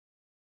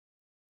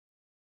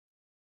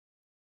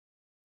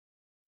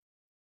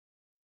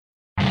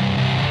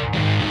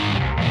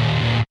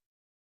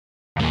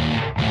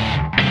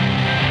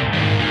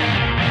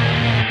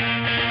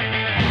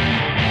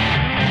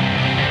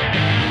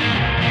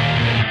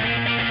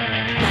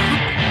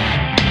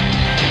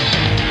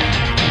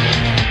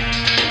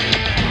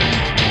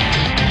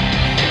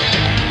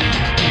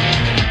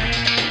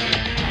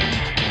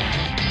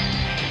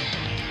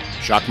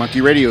Shock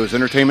Monkey Radio is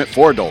entertainment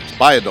for adults,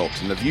 by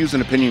adults, and the views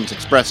and opinions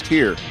expressed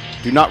here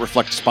do not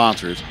reflect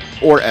sponsors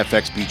or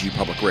FXBG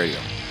Public Radio.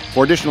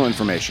 For additional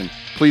information,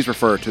 please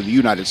refer to the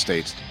United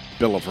States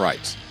Bill of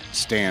Rights.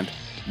 Stand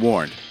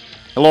warned.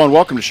 Hello and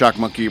welcome to Shock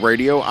Monkey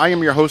Radio. I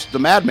am your host, The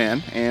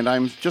Madman, and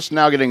I'm just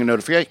now getting a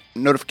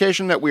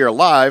notification that we are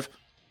live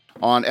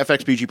on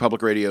FXBG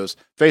Public Radio's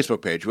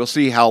Facebook page. We'll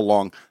see how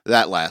long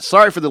that lasts.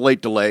 Sorry for the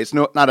late delay. It's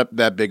not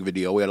that big of a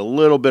deal. We had a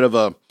little bit of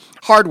a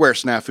hardware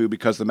snafu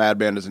because the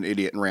Madman is an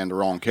idiot and ran the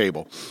wrong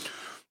cable.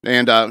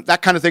 And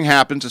that kind of thing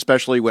happens,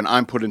 especially when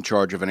I'm put in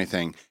charge of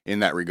anything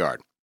in that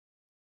regard.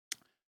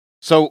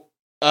 So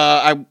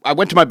I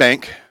went to my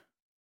bank,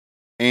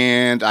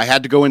 and I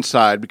had to go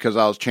inside because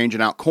I was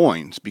changing out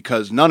coins,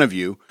 because none of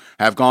you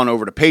have gone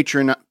over to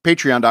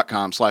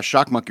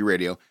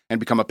patreon.com/shockmonkeyradio and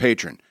become a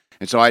patron.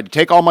 And so I had to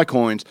take all my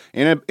coins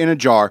in a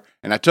jar,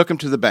 and I took them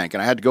to the bank,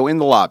 and I had to go in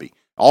the lobby.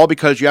 All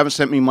because you haven't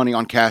sent me money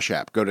on Cash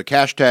App. Go to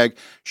hashtag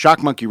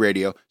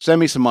ShockMonkeyRadio, send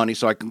me some money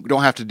so I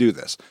don't have to do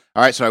this.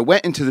 All right, so I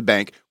went into the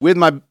bank with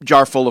my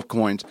jar full of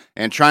coins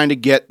and trying to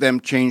get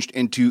them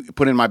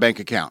put in my bank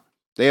account.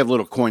 They have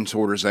little coin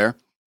sorters there.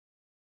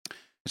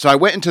 So I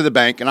went into the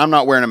bank, and I'm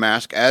not wearing a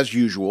mask as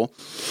usual.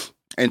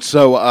 And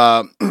so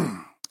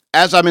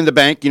as I'm in the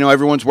bank,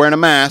 everyone's wearing a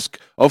mask,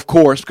 of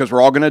course, because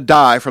we're all going to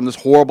die from this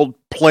horrible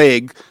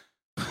plague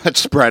that's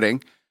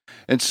spreading.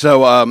 And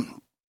so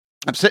I'm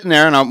sitting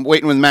there, and I'm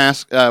waiting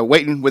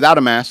waiting without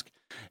a mask.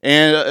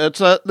 And it's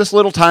this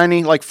little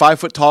tiny,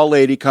 5-foot tall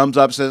lady comes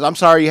up and says, "I'm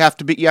sorry, you have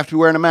to be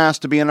wearing a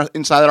mask to be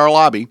inside our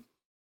lobby."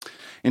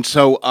 And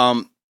so,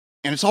 and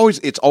it's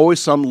always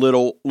some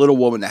little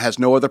woman that has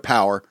no other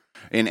power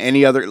in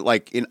any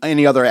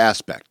other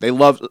aspect. They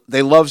love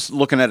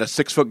looking at a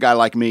 6-foot guy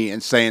like me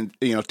and saying,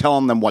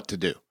 telling them what to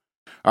do.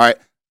 All right,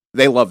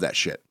 they love that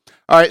shit.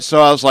 All right,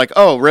 so I was like,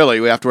 "Oh, really?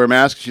 We have to wear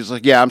masks?" She's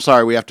like, "Yeah, I'm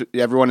sorry.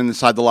 Everyone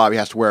inside the lobby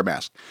has to wear a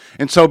mask."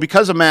 And so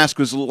because a mask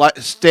was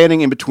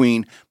standing in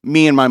between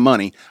me and my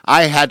money,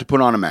 I had to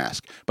put on a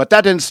mask. But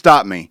that didn't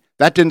stop me.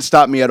 That didn't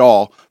stop me at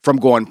all from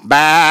going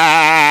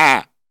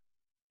bah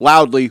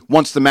loudly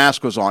once the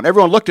mask was on.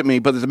 Everyone looked at me,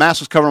 but the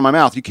mask was covering my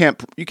mouth. You can't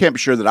be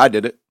sure that I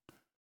did it.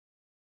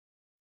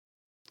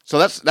 So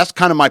that's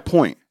kind of my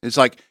point. It's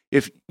like,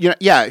 if you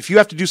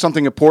have to do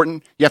something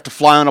important, you have to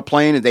fly on a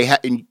plane, and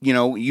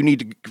you need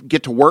to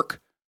get to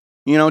work,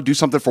 do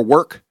something for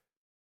work.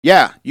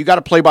 Yeah, you got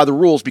to play by the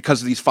rules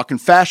because of these fucking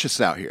fascists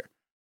out here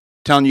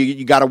telling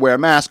you got to wear a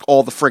mask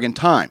all the friggin'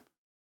 time,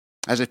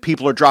 as if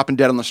people are dropping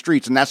dead on the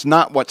streets, and that's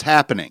not what's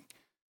happening.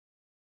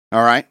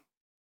 All right.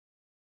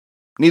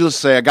 Needless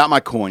to say, I got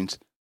my coins.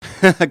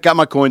 I got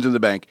my coins in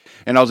the bank,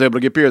 and I was able to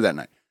get beer that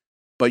night.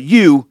 But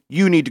you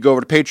need to go over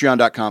to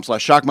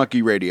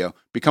patreon.com/shockmonkeyradio,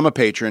 become a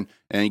patron,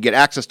 and you get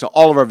access to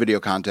all of our video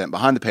content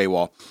behind the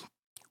paywall.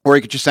 Or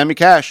you could just send me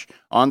cash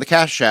on the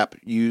Cash App.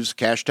 Use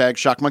hashtag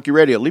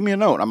ShockMonkeyRadio. Leave me a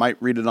note. I might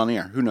read it on the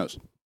air. Who knows?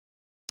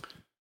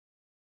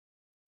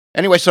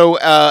 Anyway, so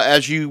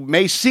as you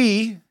may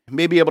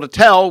be able to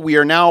tell, we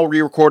are now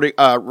re-recording.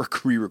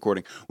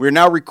 We are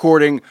now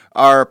recording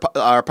our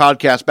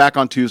podcast back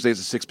on Tuesdays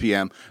at 6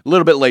 p.m. A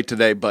little bit late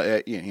today,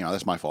 but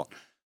that's my fault.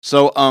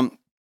 So,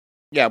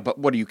 yeah, but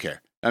what do you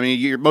care? I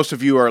mean, most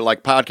of you are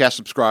like podcast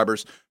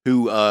subscribers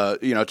who,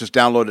 just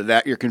download it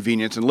at your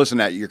convenience and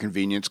listen at your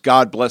convenience.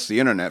 God bless the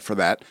internet for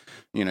that.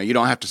 You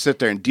don't have to sit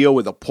there and deal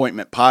with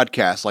appointment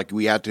podcasts like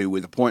we had to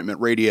with appointment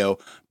radio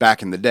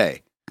back in the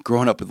day,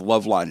 growing up with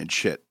Loveline and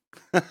shit.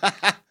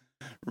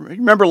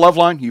 Remember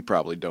Loveline? You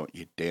probably don't,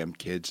 you damn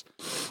kids.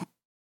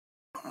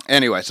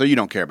 Anyway, so you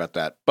don't care about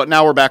that. But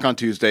now we're back on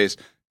Tuesdays,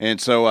 and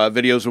so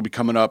videos will be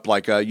coming up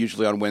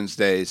usually on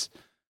Wednesdays.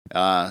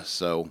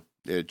 So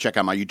check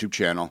out my YouTube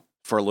channel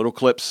for little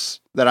clips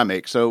that I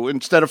make. So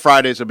instead of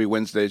Fridays, it'll be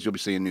Wednesdays. You'll be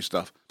seeing new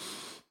stuff.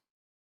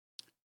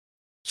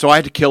 So I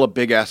had to kill a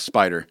big-ass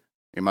spider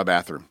in my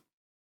bathroom.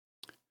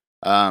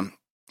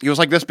 He was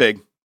like this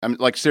big. I mean,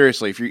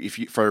 seriously, if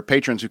you for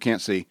patrons who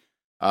can't see,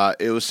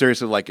 it was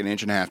seriously like 1.5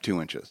 inches,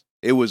 2 inches.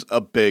 It was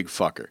a big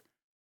fucker.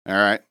 All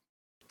right.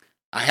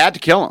 I had to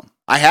kill him.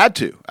 I had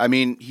to. I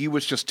mean, he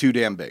was just too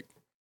damn big.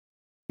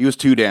 He was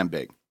too damn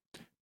big.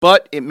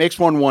 But it makes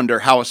one wonder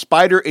how a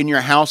spider in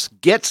your house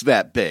gets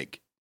that big.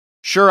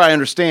 Sure, I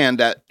understand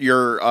that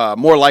you're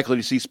more likely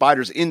to see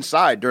spiders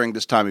inside during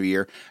this time of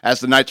year as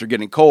the nights are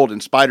getting cold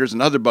and spiders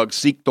and other bugs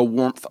seek the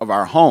warmth of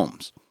our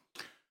homes.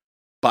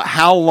 But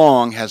how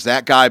long has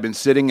that guy been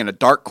sitting in a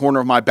dark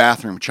corner of my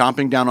bathroom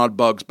chomping down on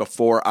bugs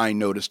before I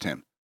noticed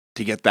him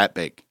to get that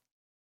big?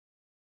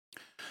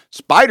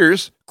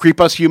 Spiders creep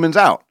us humans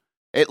out.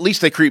 At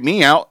least they creep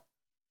me out.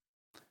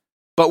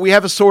 But we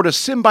have a sort of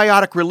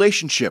symbiotic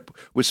relationship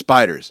with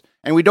spiders,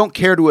 and we don't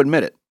care to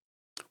admit it.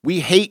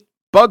 We hate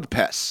bug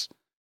pests,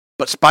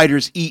 but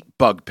spiders eat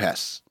bug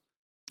pests.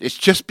 It's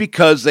just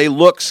because they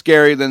look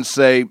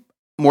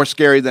more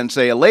scary than,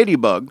 say, a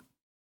ladybug,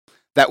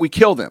 that we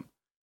kill them.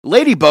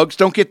 Ladybugs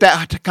don't get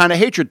that kind of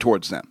hatred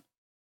towards them.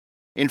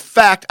 In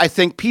fact, I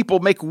think people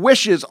make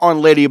wishes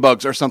on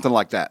ladybugs or something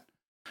like that.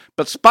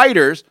 But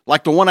spiders,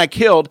 like the one I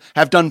killed,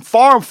 have done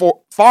far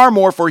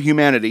more for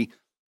humanity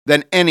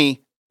than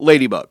any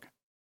ladybug.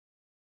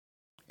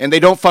 And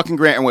they don't fucking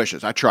grant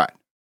wishes. I tried.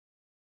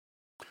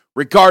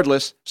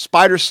 Regardless,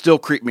 spiders still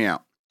creep me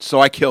out. So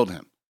I killed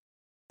him.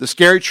 The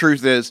scary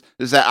truth is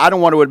that I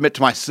don't want to admit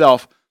to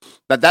myself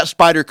that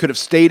spider could have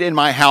stayed in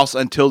my house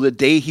until the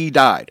day he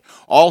died.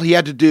 All he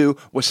had to do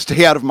was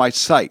stay out of my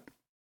sight.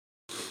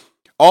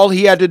 All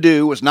he had to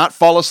do was not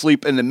fall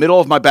asleep in the middle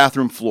of my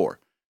bathroom floor.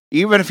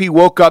 Even if he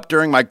woke up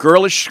during my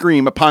girlish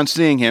scream upon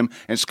seeing him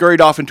and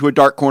scurried off into a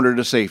dark corner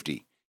to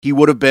safety, he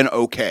would have been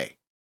okay.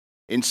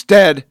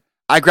 Instead,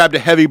 I grabbed a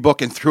heavy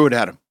book and threw it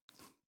at him,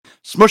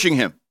 smushing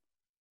him.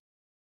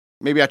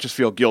 Maybe I just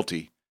feel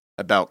guilty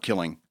about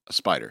killing a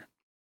spider.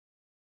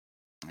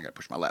 I gotta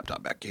push my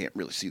laptop back. Can't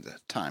really see the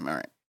time. All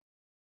right.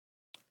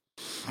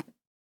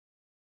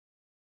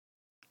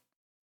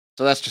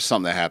 So that's just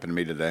something that happened to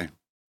me today.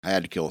 I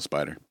had to kill a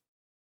spider.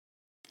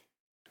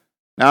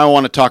 Now I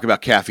want to talk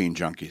about caffeine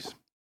junkies.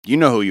 You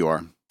know who you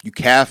are. You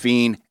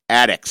caffeine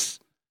addicts.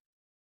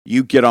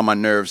 You get on my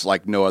nerves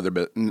like no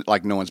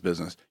one's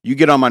business. You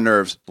get on my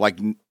nerves like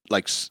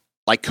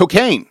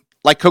cocaine,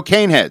 like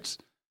cocaine heads,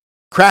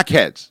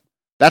 crackheads.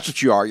 That's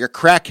what you are. You're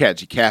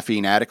crackheads, you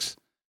caffeine addicts.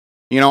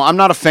 You know, I'm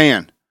not a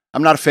fan.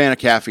 I'm not a fan of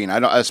caffeine. I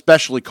don't,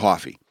 especially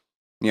coffee.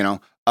 You know,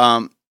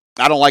 I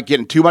don't like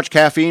getting too much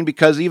caffeine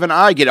because even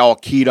I get all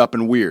keyed up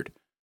and weird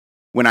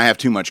when I have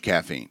too much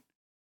caffeine.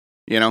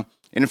 You know,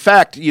 and in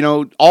fact, you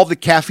know, all the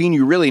caffeine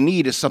you really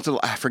need is something,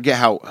 I forget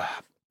how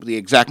the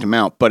exact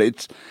amount, but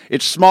it's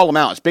small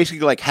amount. It's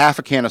basically like half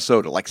a can of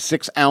soda, like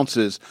 6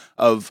 ounces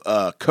of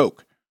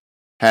Coke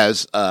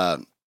has. I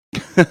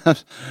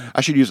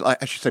should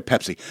say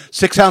Pepsi.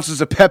 6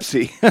 ounces of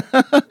Pepsi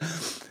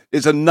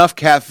is enough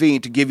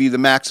caffeine to give you the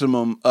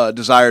maximum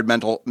desired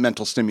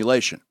mental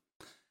stimulation.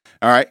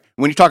 All right.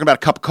 When you're talking about a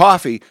cup of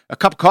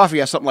coffee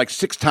has something like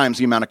 6 times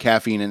the amount of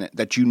caffeine in it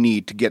that you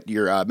need to get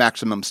your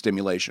maximum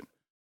stimulation.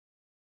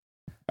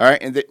 All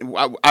right. And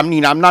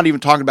I'm not even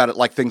talking about it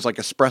like things like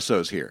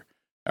espressos here.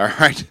 All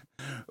right.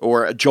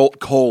 Or a Jolt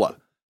Cola.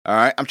 All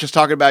right. I'm just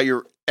talking about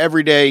your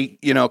everyday,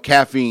 you know,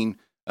 caffeine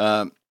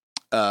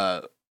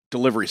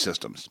delivery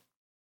systems.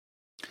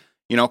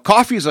 You know,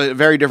 coffee is a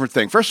very different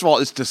thing. First of all,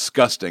 it's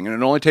disgusting, and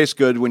it only tastes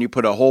good when you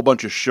put a whole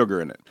bunch of sugar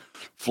in it,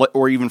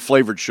 or even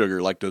flavored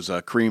sugar, like those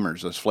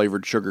creamers, those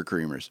flavored sugar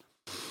creamers.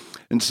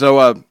 And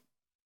so,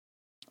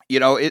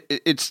 you know,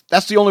 it's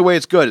that's the only way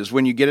it's good is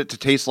when you get it to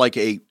taste like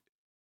a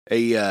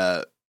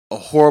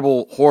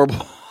horrible,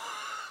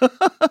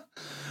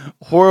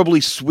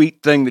 horribly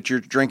sweet thing that you're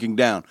drinking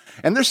down.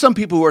 And there's some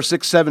people who are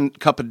 6-7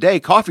 cup a day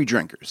coffee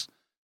drinkers,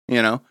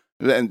 you know.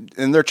 And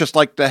they're just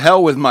like, the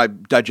hell with my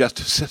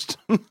digestive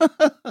system.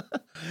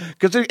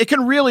 Because it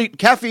can really,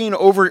 caffeine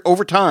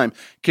over time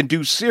can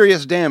do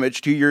serious damage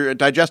to your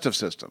digestive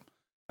system.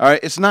 All right,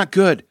 it's not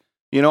good.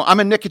 You know, I'm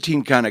a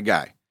nicotine kind of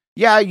guy.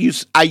 Yeah,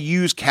 I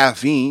use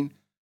caffeine.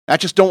 I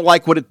just don't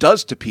like what it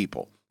does to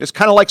people. It's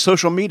kind of like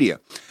social media.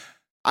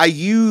 I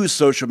use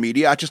social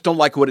media. I just don't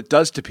like what it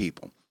does to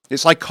people.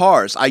 It's like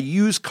cars. I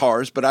use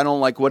cars, but I don't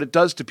like what it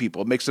does to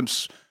people. It makes them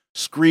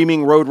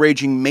screaming, road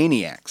raging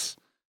maniacs.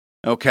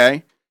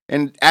 Okay,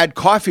 and add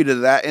coffee to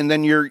that, and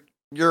then you're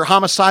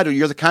homicidal.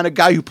 You're the kind of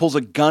guy who pulls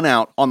a gun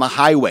out on the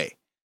highway.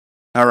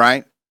 All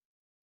right,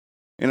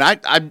 and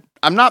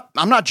I'm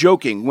not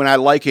joking when I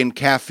liken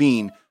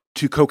caffeine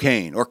to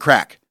cocaine or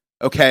crack.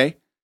 Okay,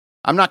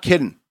 I'm not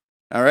kidding.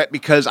 All right,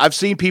 because I've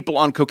seen people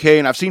on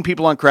cocaine, I've seen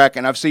people on crack,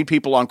 and I've seen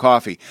people on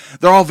coffee.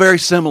 They're all very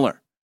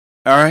similar.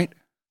 All right,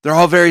 they're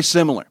all very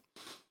similar.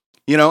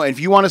 You know, and if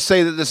you want to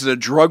say that this is a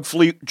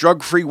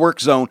drug-free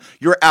work zone,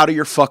 you're out of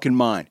your fucking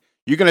mind.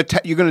 You're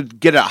gonna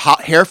get a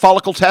hot hair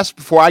follicle test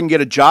before I can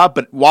get a job,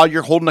 but while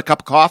you're holding a cup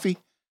of coffee,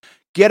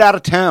 get out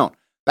of town.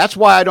 That's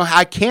why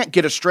I can't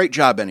get a straight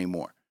job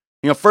anymore.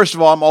 You know, first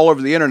of all, I'm all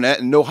over the internet,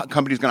 and no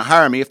company's gonna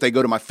hire me if they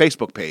go to my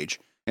Facebook page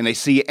and they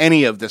see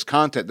any of this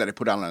content that I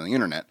put out on the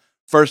internet.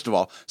 First of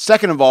all,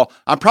 second of all,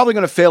 I'm probably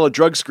gonna fail a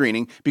drug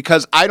screening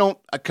because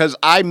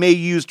I may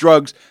use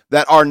drugs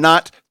that are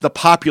not the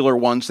popular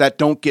ones that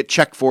don't get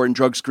checked for in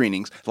drug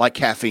screenings, like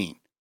caffeine.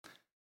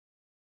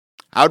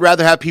 I would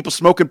rather have people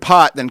smoking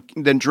pot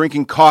than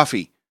drinking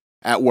coffee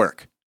at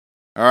work.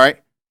 All right?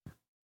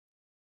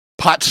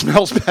 Pot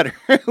smells better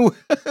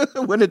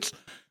when it's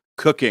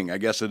cooking, I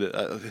guess it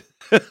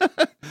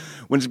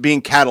when it's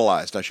being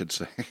catalyzed, I should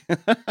say.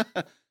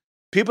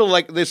 People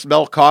they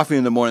smell coffee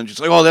in the morning, just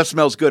like, oh, that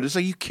smells good. It's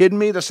like, you kidding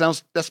me? That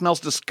smells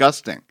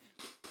disgusting.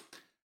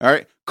 All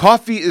right?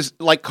 Coffee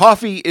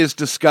is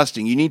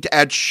disgusting. You need to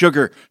add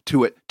sugar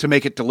to it to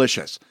make it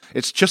delicious.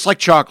 It's just like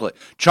chocolate.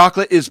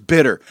 Chocolate is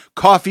bitter.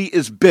 Coffee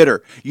is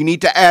bitter. You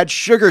need to add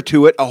sugar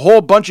to it, a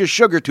whole bunch of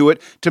sugar to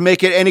it to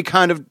make it any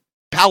kind of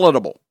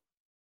palatable.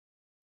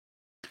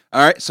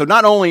 All right? So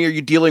not only are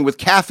you dealing with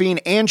caffeine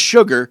and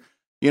sugar,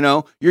 you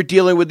know, you're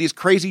dealing with these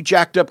crazy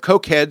jacked up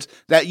cokeheads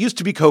that used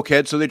to be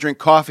cokeheads, so they drink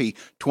coffee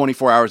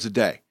 24 hours a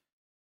day.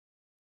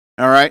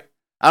 All right?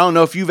 I don't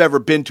know if you've ever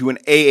been to an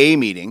AA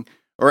meeting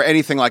or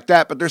anything like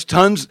that, but there's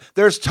tons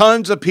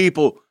of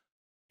people,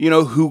 you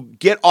know, who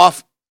get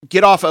off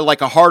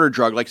like a harder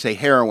drug, like say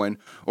heroin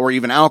or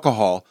even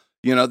alcohol,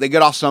 They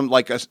get off some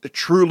like a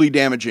truly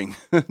damaging.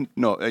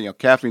 No,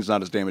 caffeine's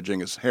not as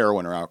damaging as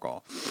heroin or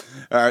alcohol.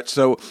 All right,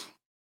 so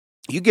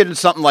you get into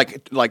something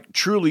like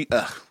truly.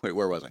 Wait,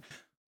 where was I?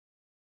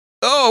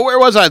 Oh, where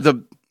was I?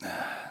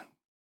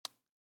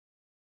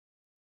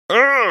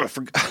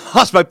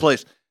 Lost my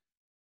place.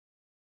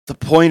 The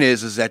point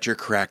is that you're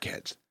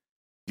crackheads.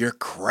 You're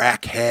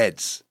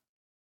crackheads.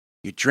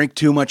 You drink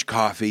too much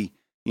coffee.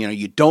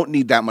 You don't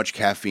need that much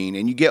caffeine,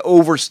 and you get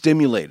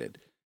overstimulated.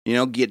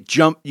 You get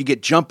jumpy, you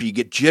get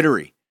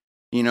jittery.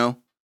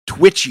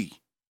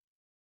 Twitchy.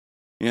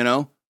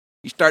 You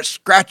start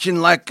scratching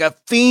like a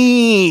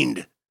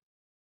fiend.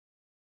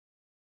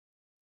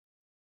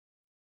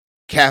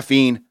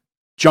 Caffeine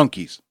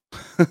junkies.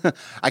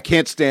 I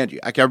can't stand you.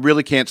 I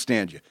really can't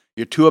stand you.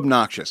 You're too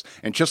obnoxious.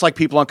 And just like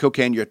people on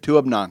cocaine, you're too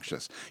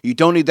obnoxious. You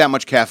don't need that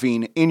much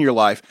caffeine in your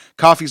life.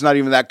 Coffee's not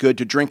even that good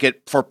to drink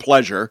it for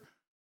pleasure.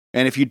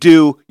 And if you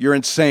do, you're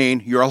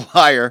insane. You're a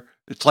liar.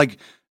 It's like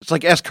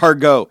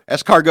escargot.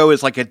 Escargot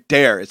is like a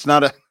dare. It's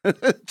not a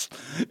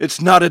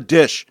it's not a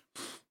dish.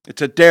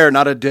 It's a dare,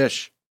 not a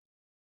dish.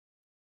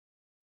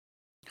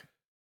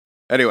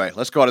 Anyway,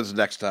 let's go on to the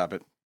next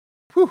topic.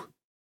 Whew.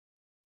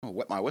 Oh,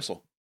 wet my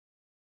whistle.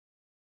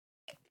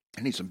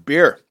 I need some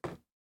beer.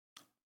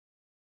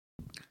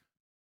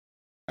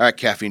 All right,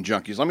 caffeine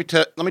junkies. Let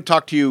me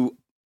talk to you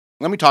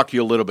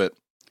a little bit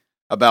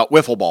about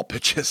wiffle ball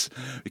pitches,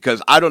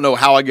 because I don't know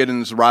how I get in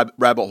this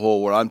rabbit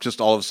hole where I'm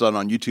just all of a sudden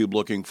on YouTube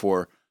looking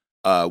for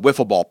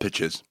wiffle ball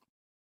pitches.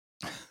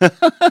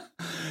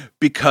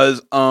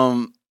 Because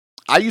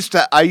I used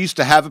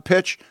to have a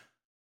pitch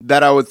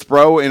that I would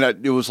throw, and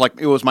it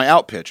was my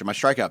out pitch and my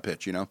strikeout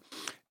pitch,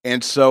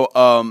 and so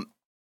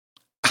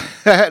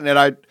and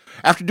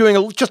after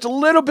doing just a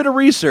little bit of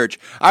research,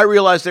 I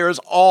realized there is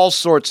all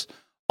sorts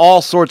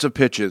of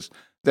pitches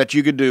that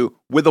you could do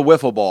with a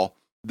wiffle ball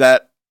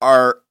that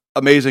are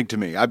amazing to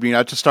me. I mean,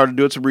 I just started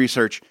doing some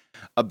research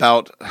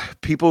about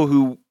people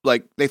who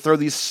they throw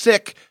these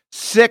sick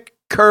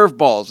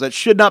curveballs that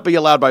should not be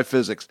allowed by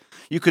physics.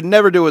 You could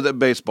never do it with a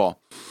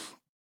baseball.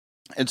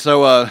 And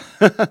so,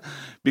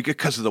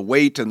 because of the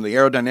weight and the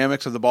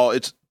aerodynamics of the ball,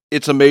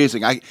 it's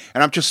amazing.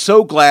 I'm just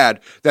so glad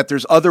that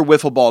there's other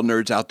wiffle ball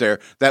nerds out there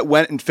that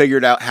went and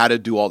figured out how to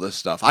do all this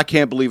stuff. I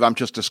can't believe I'm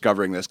just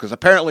discovering this, because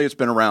apparently it's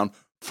been around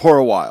for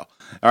a while.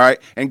 All right.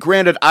 And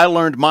granted, I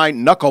learned my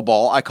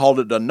knuckleball. I called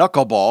it a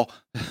knuckleball.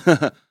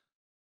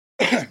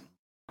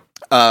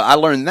 I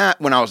learned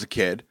that when I was a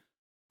kid,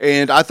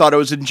 and I thought it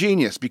was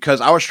ingenious because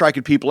I was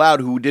striking people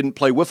out who didn't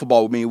play wiffle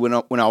ball with me when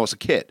I was a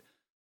kid.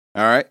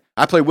 All right.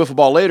 I played wiffle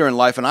ball later in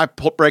life, and I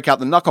break out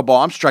the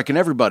knuckleball. I'm striking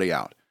everybody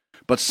out.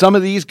 But some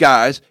of these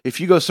guys, if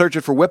you go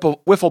searching for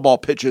wiffle ball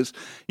pitches,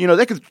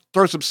 they could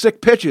throw some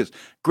sick pitches.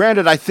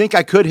 Granted, I think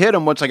I could hit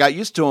them once I got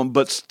used to them,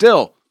 but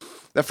still,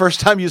 the first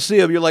time you see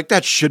them, you're like,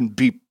 that shouldn't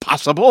be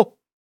possible.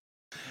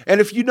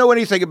 And if you know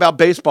anything about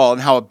baseball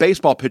and how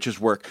baseball pitches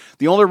work,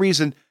 the only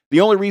reason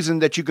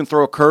that you can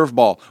throw a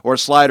curveball or a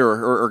slider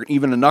or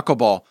even a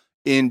knuckleball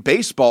in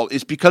baseball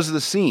is because of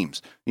the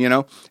seams,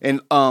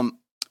 and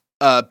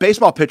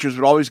baseball pitchers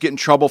would always get in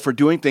trouble for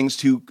doing things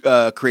to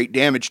create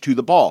damage to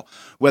the ball.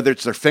 Whether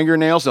it's their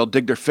fingernails, they'll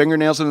dig their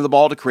fingernails into the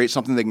ball to create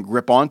something they can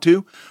grip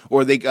onto,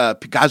 or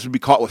guys would be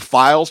caught with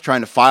files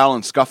trying to file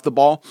and scuff the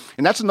ball.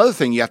 And that's another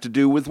thing you have to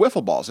do with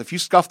wiffle balls. If you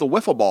scuff the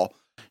wiffle ball,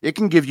 it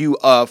can give you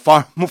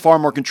far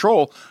more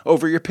control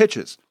over your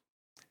pitches.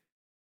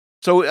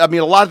 So, I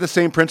mean, a lot of the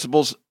same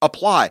principles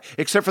apply,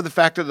 except for the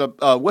fact that the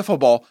wiffle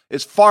ball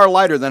is far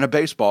lighter than a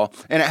baseball,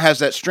 and it has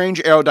that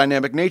strange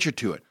aerodynamic nature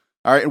to it.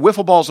 All right, and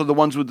wiffle balls are the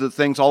ones with the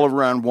things all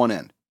around one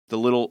end, the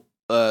little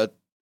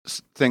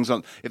things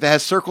on. If it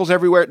has circles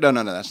everywhere, no,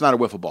 that's not a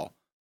wiffle ball.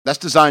 That's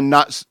designed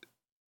not.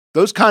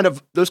 Those kind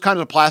of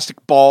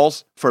plastic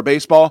balls for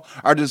baseball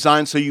are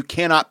designed so you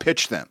cannot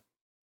pitch them.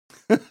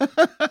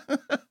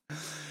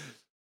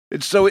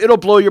 And so it'll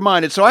blow your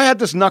mind. And so I had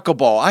this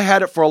knuckleball. I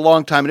had it for a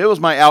long time, and it was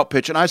my out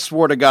pitch, and I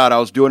swore to God I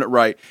was doing it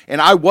right.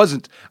 And I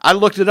wasn't. I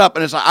looked it up,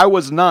 and it's like I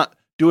was not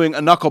doing a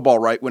knuckleball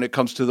right when it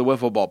comes to the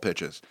wiffle ball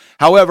pitches.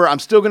 However, I'm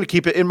still going to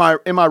keep it in my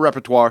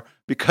repertoire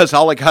because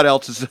all I got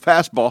else is the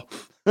fastball.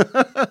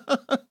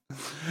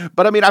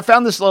 But I mean, I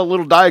found this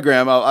little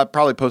diagram. I'll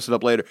probably post it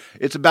up later.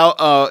 It's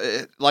about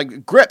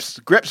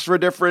grips for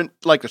different,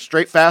 like a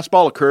straight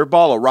fastball, a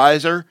curveball, a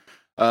riser,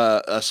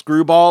 a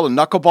screwball, a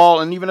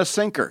knuckleball, and even a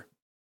sinker.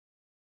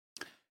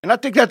 And I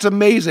think that's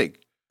amazing.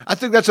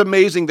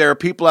 There are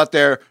people out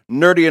there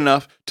nerdy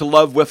enough to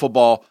love wiffle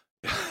ball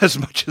as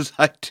much as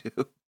I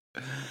do.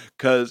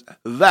 Because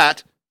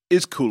that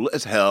is cool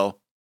as hell.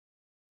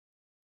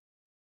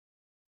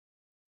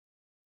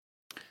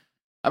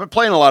 I've been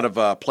playing a lot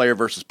of player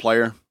versus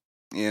player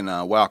in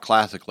WoW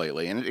Classic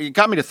lately, and it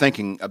got me to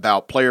thinking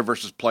about player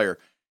versus player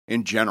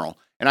in general,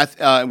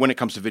 and when it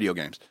comes to video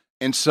games.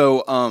 And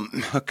so,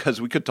 because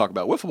we could talk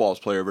about wiffle ball as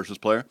player versus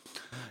player,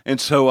 and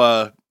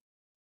so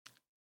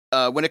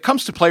when it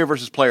comes to player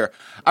versus player,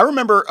 I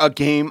remember a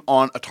game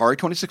on Atari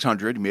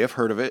 2600. You may have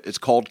heard of it. It's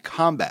called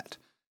Combat.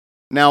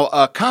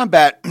 Now,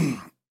 Combat,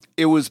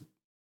 it was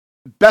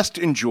best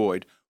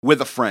enjoyed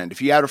with a friend.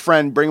 If you had a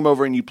friend, bring them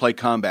over and you play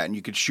combat, and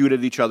you could shoot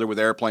at each other with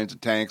airplanes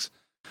and tanks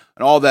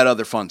and all that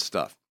other fun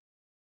stuff.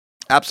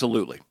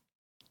 Absolutely.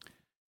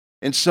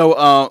 And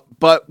so,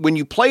 but when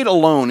you played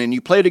alone and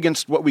you played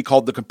against what we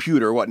called the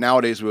computer, what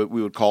nowadays we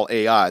would call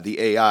AI, the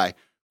AI,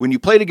 when you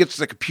played against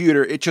the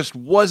computer, it just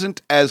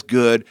wasn't as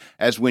good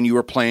as when you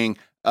were playing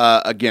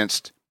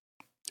against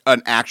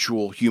an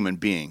actual human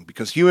being,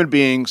 because human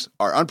beings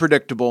are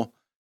unpredictable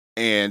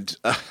and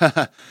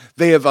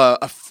they have a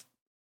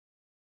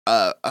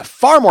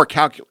far more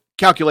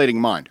calculating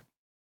mind.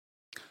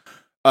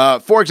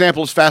 For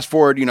example, let's fast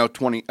forward,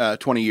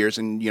 20 years,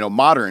 and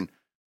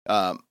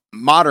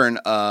modern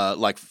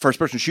like first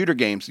person shooter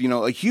games,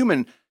 a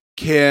human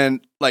can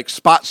like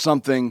spot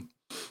something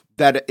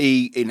that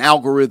an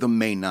algorithm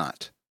may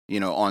not,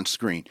 on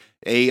screen.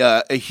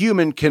 A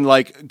human can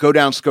like go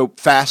down scope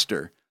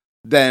faster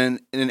than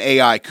an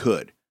AI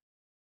could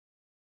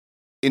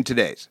in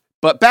today's.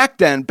 But back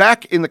then,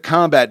 back in the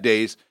combat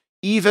days,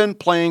 even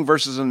playing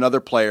versus another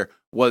player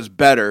was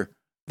better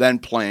than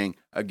playing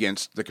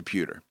against the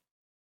computer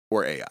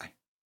or AI,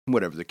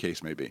 whatever the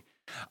case may be.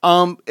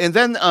 And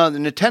then the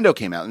Nintendo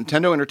came out.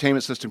 Nintendo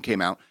Entertainment System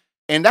came out,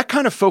 and that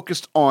kind of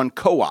focused on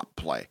co-op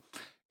play.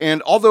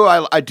 And although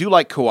I do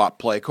like co-op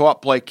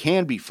play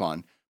can be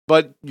fun,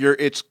 but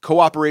it's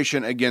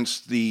cooperation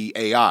against the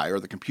AI or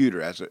the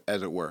computer, as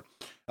it were.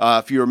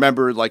 If you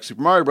remember, like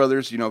Super Mario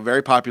Brothers,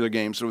 very popular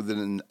games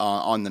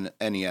on the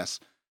NES,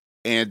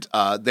 and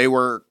they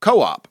were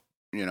co-op.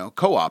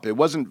 Co-op. It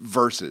wasn't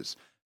versus.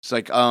 It's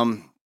like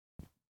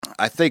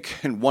I think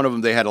in one of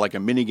them they had like a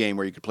mini game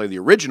where you could play the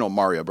original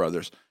Mario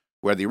Brothers,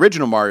 where the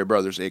original Mario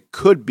Brothers, it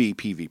could be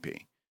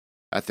PvP.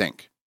 I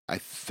think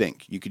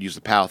you could use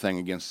the POW thing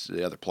against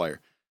the other player.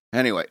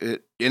 Anyway,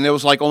 and there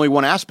was like only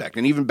one aspect,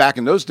 and even back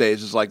in those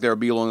days, it's like there would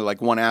be only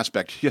like one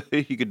aspect you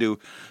could do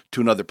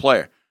to another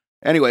player.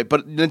 Anyway,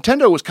 but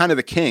Nintendo was kind of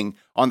the king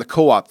on the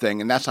co-op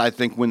thing, and that's, I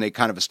think, when they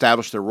kind of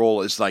established their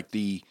role as like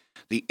the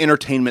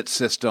entertainment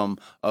system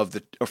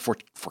for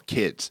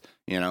kids,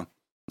 And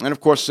of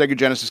course, Sega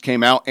Genesis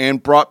came out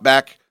and brought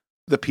back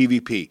the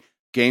PvP.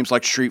 Games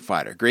like Street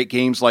Fighter, great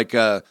games like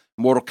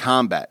Mortal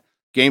Kombat,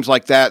 games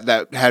like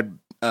that had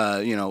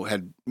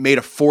had made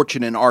a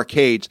fortune in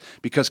arcades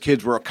because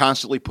kids were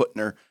constantly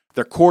putting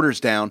their quarters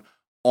down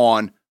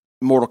on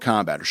Mortal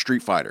Kombat or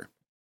Street Fighter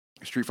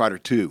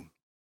 2.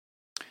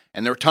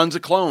 And there were tons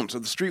of clones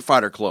of the Street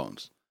Fighter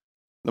clones,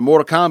 the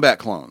Mortal Kombat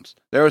clones.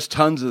 There was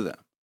tons of them.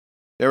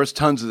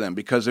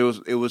 Because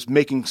it was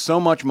making so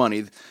much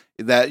money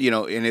that,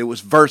 and it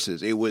was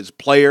versus. It was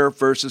player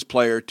versus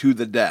player to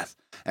the death.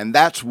 And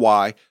that's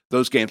why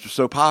those games were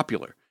so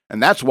popular.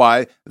 And that's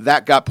why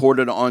that got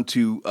ported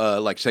onto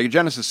like Sega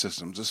Genesis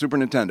systems, the Super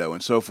Nintendo,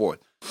 and so forth.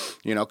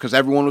 Because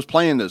everyone was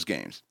playing those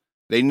games.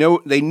 They knew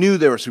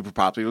they were super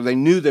popular. They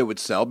knew they would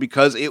sell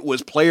because it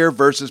was player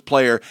versus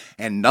player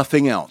and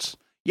nothing else.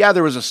 Yeah,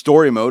 there was a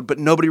story mode, but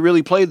nobody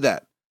really played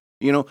that.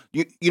 You know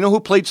who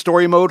played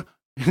story mode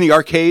in the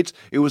arcades?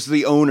 It was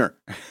the owner.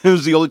 It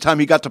was the only time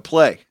he got to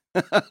play.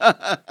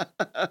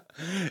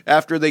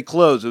 After they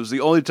closed, it was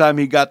the only time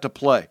he got to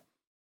play.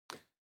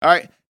 All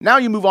right, now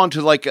you move on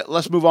to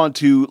let's move on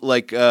to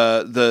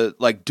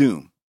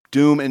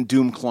Doom and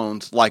Doom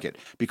clones like it,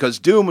 because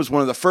Doom was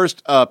one of the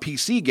first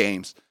PC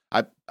games,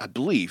 I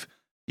believe.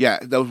 Yeah,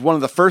 that was one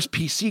of the first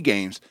PC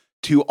games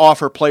to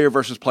offer player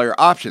versus player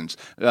options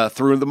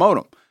through the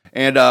modem.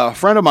 And a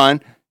friend of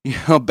mine,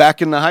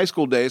 back in the high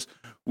school days,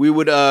 I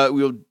would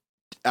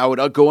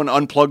go and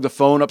unplug the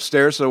phone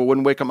upstairs so it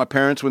wouldn't wake up my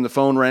parents when the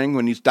phone rang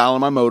when he's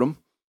dialing my modem,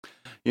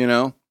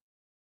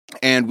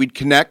 and we'd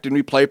connect and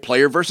we'd play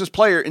player versus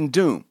player in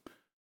Doom.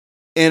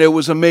 And it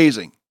was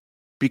amazing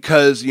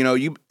because,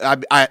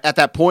 at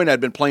that point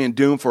I'd been playing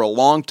Doom for a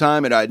long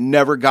time and I'd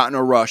never gotten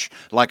a rush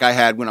like I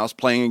had when I was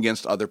playing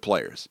against other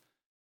players.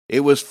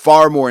 It was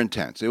far more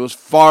intense. It was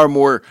far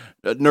more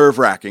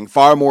nerve-wracking,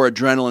 far more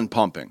adrenaline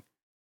pumping.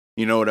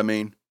 You know what I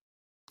mean?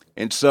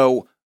 And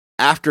so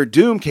after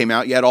Doom came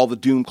out, you had all the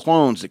Doom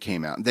clones that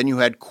came out. And then you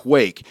had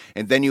Quake.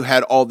 And then you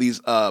had all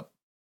these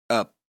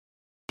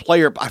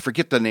player, I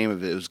forget the name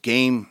of it. It was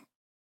Game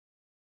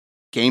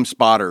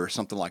Spotter or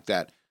something like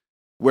that,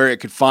 where it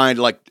could find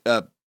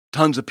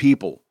tons of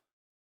people,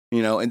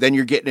 and then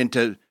you're getting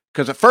into,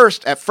 because at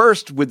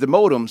first with the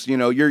modems,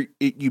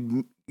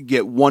 you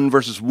get 1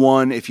 versus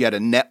 1 if you had a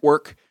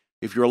network.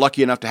 If you're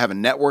lucky enough to have a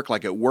network,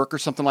 like at work or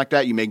something like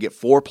that, you may get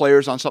 4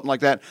 players on something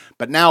like that.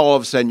 But now all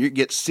of a sudden you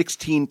get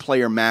 16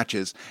 player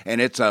matches, and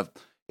it's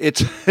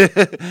it's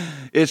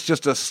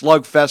just a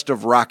slugfest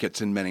of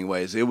rockets in many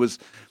ways. It was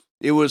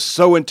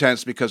so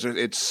intense because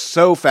it's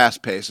so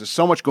fast paced. There's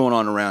so much going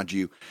on around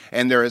you,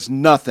 and there is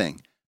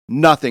nothing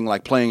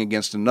like playing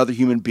against another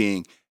human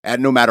being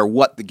no matter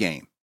what the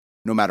game.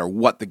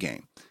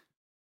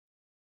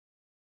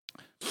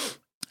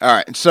 All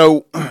right, and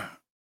so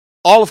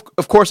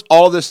of course,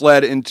 all of this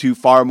led into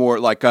far more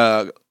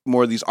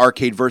more of these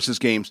arcade versus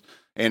games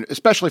and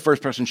especially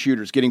first-person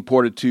shooters getting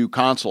ported to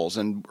consoles.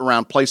 And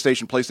around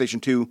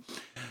PlayStation 2,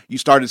 you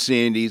started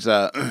seeing these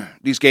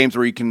games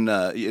where you can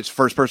it's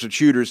first-person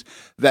shooters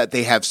that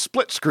they have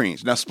split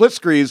screens. Now, split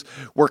screens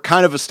were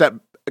kind of a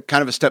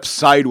step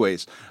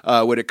sideways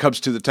when it comes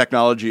to the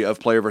technology of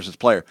player versus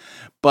player,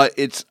 but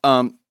it's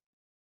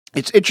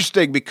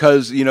interesting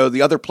because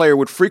the other player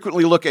would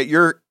frequently look at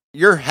your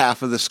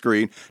half of the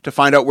screen to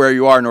find out where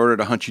you are in order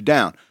to hunt you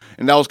down.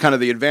 And that was kind of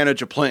the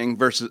advantage of playing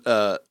versus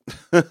on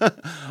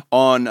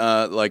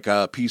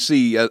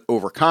PC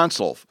over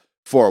console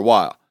for a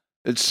while.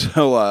 It's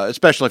so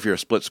especially if you're a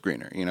split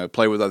screener,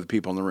 play with other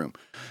people in the room.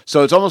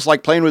 So it's almost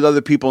like playing with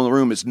other people in the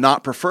room is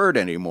not preferred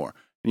anymore.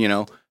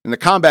 In the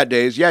combat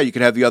days, yeah, you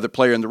could have the other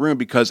player in the room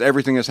because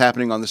everything is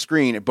happening on the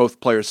screen and both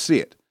players see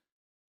it.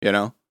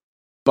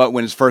 But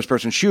when it's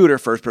first-person shooter,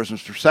 first-person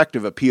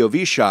perspective, a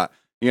POV shot,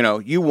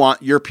 you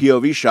want your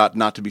POV shot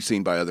not to be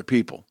seen by other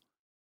people.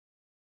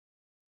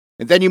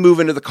 And then you move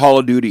into the Call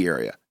of Duty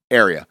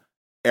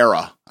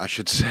era, I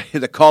should say,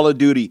 the Call of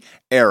Duty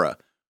era,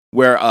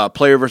 where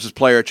player versus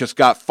player just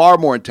got far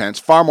more intense,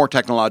 far more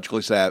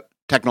technologically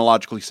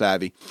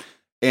savvy,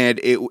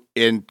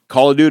 and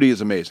Call of Duty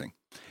is amazing.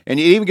 And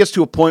it even gets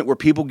to a point where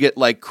people get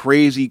like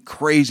crazy,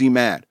 crazy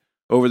mad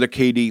over the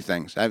KD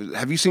things.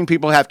 Have you seen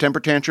people have temper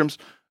tantrums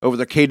over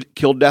the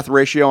kill-death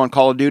ratio on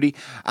Call of Duty?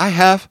 I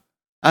have.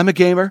 I'm a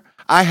gamer.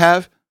 I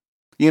have.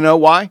 You know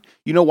why?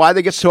 You know why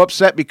they get so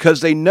upset?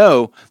 Because they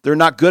know they're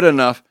not good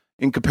enough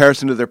in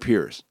comparison to their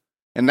peers.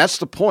 And that's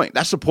the point.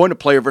 That's the point of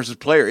player versus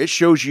player. It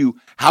shows you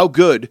how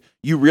good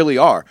you really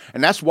are.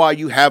 And that's why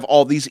you have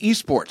all these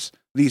esports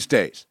these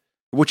days,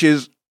 which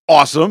is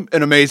awesome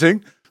and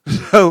amazing.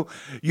 So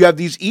you have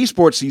these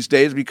esports these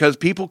days because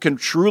people can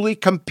truly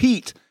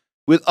compete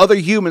with other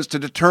humans to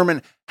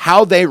determine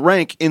how they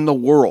rank in the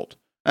world.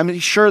 I mean,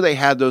 sure, they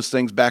had those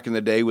things back in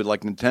the day with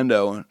like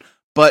Nintendo,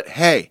 but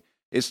hey,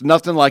 it's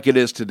nothing like it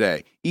is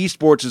today.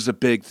 Esports is a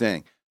big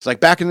thing. It's like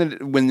back when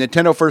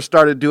Nintendo first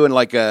started doing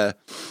like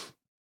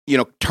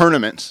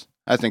tournaments,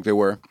 I think they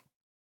were.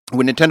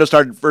 When Nintendo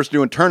started first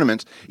doing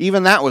tournaments,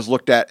 even that was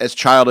looked at as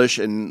childish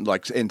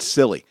and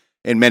silly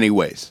in many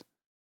ways.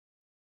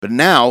 But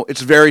now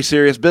it's very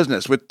serious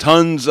business with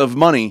tons of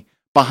money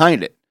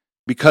behind it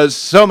because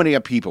so many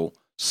people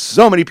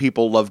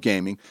love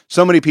gaming.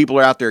 So many people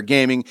are out there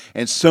gaming,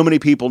 and so many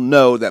people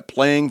know that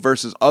playing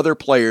versus other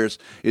players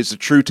is the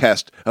true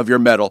test of your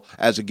mettle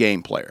as a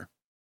game player.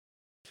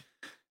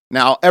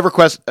 Now,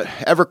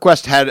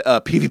 EverQuest had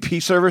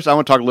PvP servers. I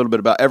want to talk a little bit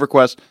about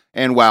EverQuest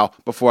and WoW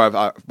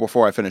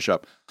before I finish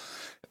up.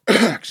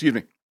 Excuse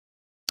me.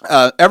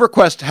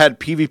 EverQuest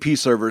had PvP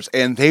servers,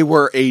 and they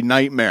were a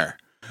nightmare.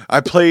 I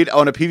played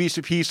on a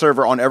PvP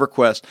server on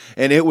EverQuest,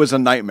 and it was a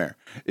nightmare.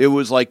 It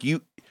was like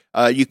you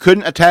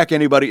couldn't attack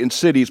anybody in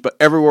cities, but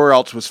everywhere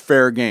else was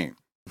fair game.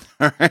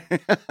 All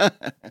right.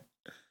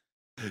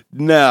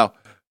 Now,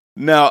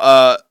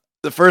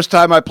 the first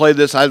time I played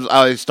this,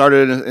 I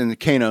started in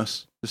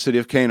Kanos, the city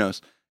of Kanos,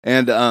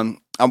 and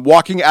I'm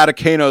walking out of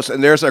Kanos,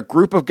 and there's a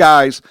group of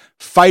guys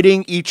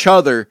fighting each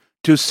other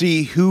to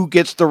see who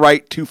gets the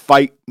right to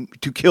fight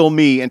to kill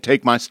me and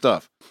take my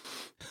stuff.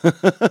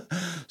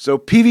 So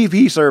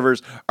PvP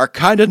servers are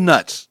kind of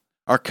nuts.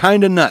 All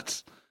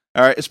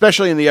right,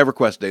 especially in the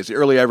EverQuest days, the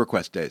early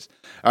EverQuest days.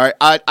 All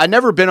right, I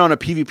never been on a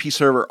PvP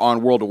server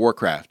on World of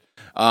Warcraft,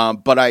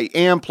 but I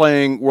am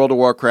playing World of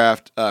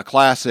Warcraft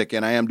Classic,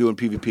 and I am doing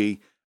PvP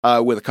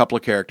with a couple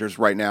of characters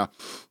right now,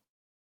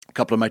 a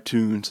couple of my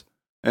tunes,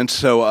 and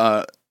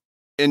so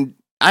and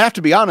I have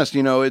to be honest,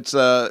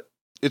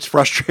 it's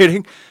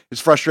frustrating.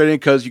 It's frustrating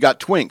because you got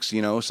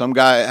twinks. Some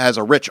guy has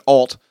a rich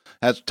alt,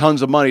 has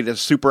tons of money to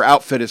super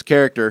outfit his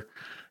character.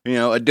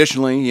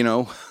 Additionally,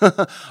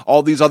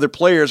 all these other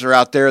players are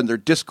out there in their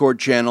Discord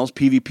channels,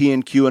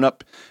 PvPing, queuing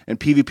up, and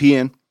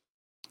PvPing,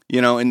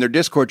 in their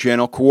Discord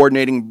channel,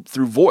 coordinating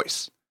through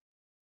voice.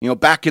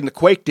 Back in the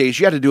Quake days,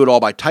 you had to do it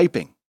all by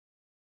typing,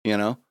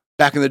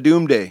 back in the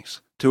Doom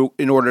days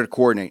in order to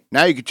coordinate.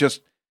 Now you could just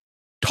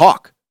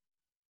talk,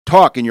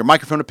 and your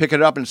microphone will pick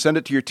it up and send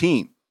it to your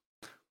team.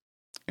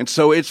 And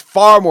so it's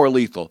far more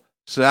lethal.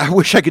 So I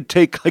wish I could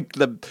take like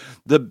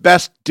the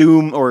best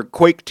Doom or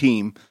Quake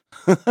team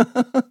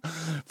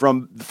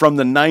from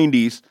the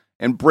 90s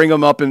and bring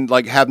them up and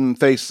like have them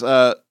face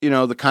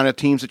the kind of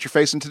teams that you're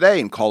facing today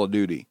in Call of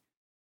Duty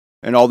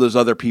and all those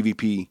other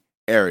PvP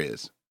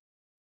areas,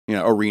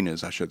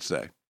 arenas, I should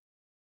say.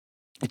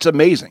 It's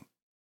amazing.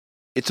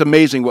 It's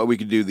amazing what we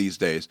can do these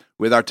days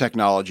with our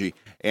technology,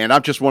 and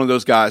I'm just one of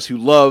those guys who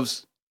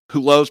loves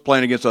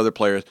playing against other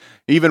players,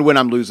 even when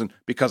I'm losing,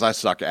 because I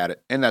suck at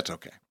it, and that's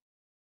okay.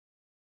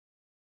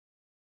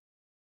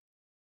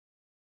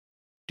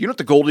 Do you know what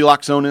the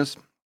Goldilocks zone is?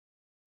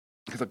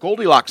 The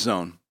Goldilocks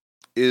zone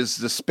is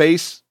the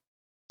space,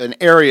 an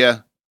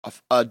area,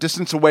 a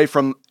distance away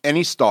from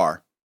any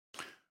star,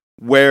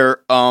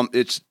 where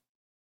it's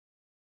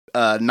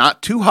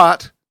not too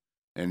hot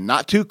and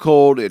not too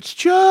cold. It's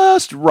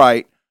just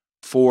right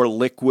for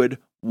liquid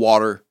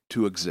water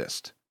to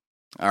exist.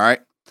 All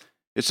right?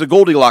 It's the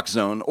Goldilocks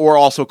zone, or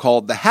also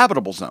called the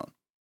habitable zone.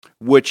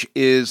 which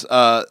is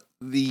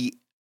the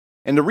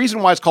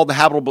reason why it's called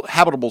the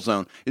habitable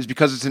zone is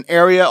because it's an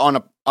area on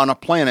a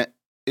planet.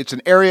 It's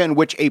an area in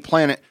which a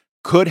planet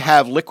could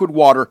have liquid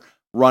water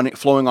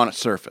flowing on its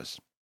surface.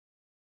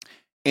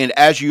 And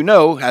as you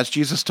know, as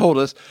Jesus told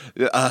us,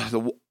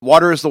 the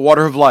water is the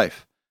water of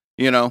life,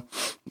 And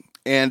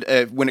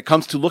when it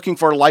comes to looking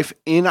for life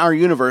in our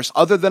universe,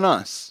 other than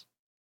us,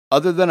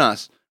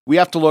 we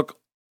have to look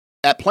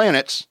at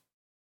planets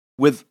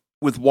with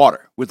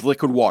water, with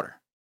liquid water.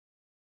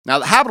 Now,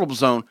 the habitable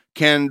zone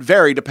can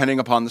vary depending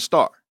upon the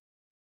star.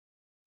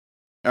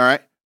 All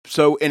right?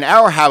 So in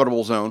our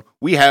habitable zone,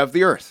 we have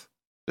the Earth.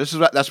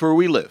 That's where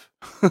we live,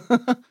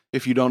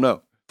 if you don't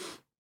know.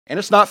 And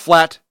it's not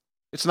flat.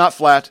 It's not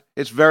flat.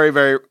 It's very,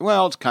 very,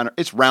 well,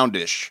 it's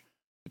roundish.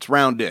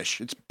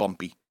 It's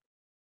bumpy.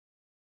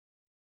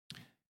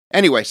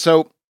 Anyway,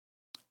 so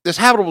this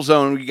habitable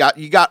zone,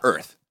 you got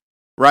Earth,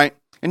 right?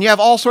 And you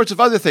have all sorts of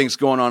other things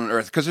going on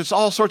Earth, because there's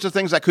all sorts of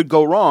things that could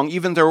go wrong,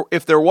 even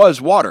if there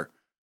was water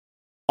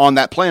on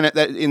that planet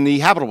that in the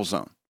habitable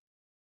zone.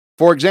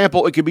 For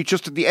example, it could be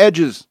just at the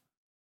edges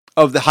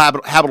of the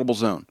habitable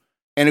zone,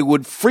 and it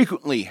would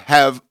frequently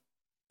have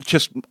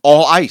just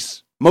all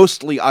ice,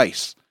 mostly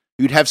ice.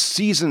 You'd have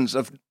seasons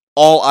of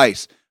all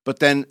ice, but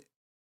then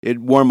it'd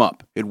warm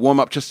up. It'd warm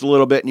up just a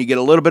little bit, and you get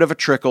a little bit of a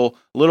trickle,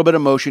 a little bit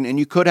of motion, and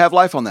you could have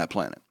life on that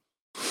planet.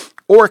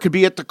 Or it could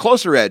be at the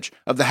closer edge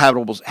of the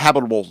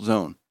habitable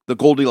zone, the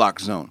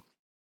Goldilocks zone.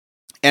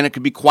 And it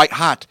could be quite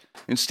hot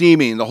and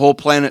steamy, and the whole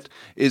planet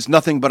is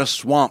nothing but a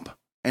swamp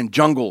and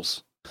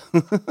jungles.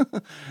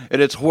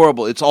 And it's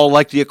horrible. It's all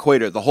like the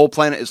equator. The whole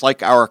planet is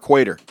like our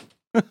equator.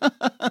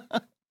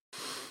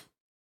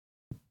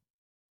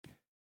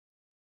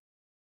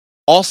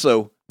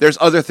 Also, there's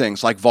other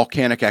things like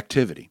volcanic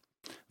activity.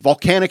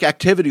 Volcanic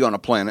activity on a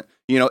planet,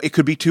 it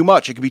could be too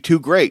much. It could be too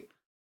great.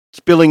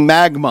 Spilling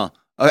magma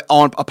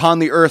upon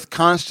the Earth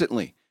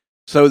constantly,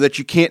 so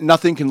that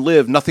nothing can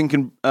live, nothing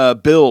can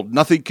build,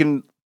 nothing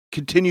can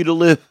continue to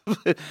live.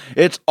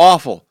 It's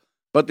awful.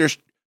 But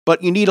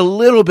you need a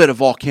little bit of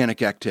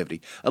volcanic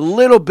activity, a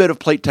little bit of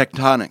plate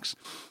tectonics.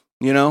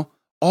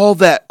 All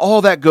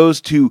that goes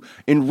to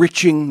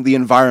enriching the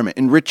environment,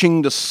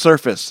 enriching the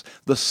surface,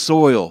 the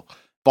soil.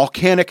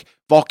 Volcanic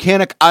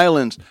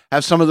islands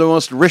have some of the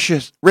most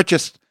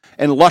richest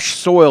and lush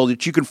soil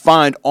that you can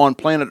find on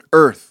planet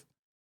Earth.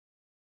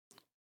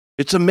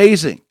 It's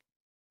amazing.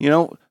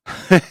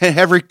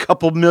 Every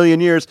couple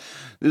million years,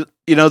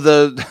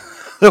 the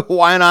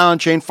Hawaiian island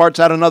chain farts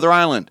out another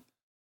island.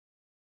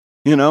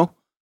 A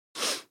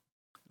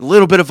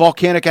little bit of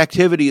volcanic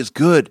activity is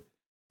good.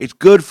 It's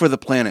good for the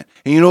planet.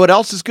 And you know what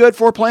else is good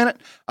for a planet?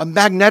 A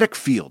magnetic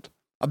field.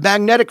 A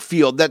magnetic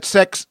field that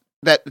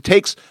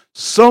takes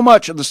so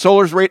much of the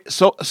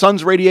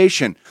sun's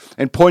radiation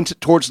and points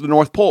it towards the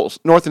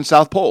North and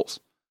South poles,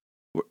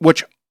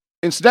 which,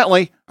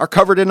 incidentally, are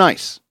covered in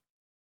ice.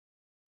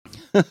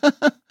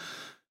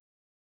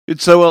 And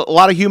so a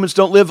lot of humans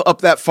don't live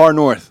up that far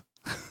north.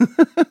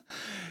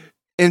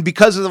 And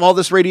because of all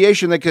this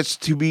radiation that gets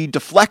to be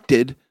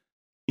deflected,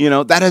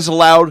 that has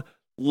allowed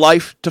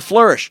life to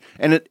flourish.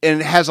 And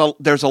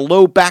there's a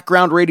low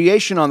background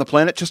radiation on the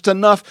planet, just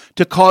enough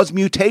to cause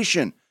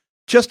mutation.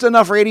 Just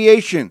enough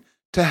radiation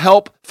to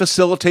help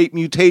facilitate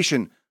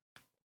mutation.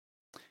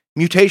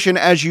 Mutation,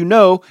 as you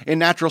know, in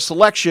natural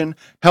selection,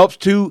 helps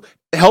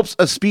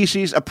a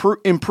species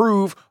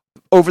improve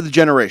over the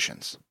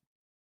generations,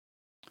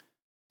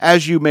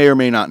 as you may or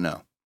may not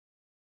know.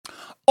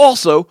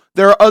 Also,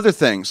 there are other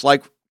things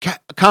like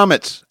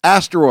comets,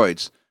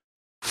 asteroids,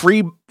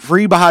 free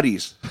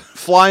bodies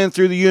flying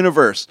through the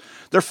universe.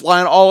 They're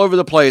flying all over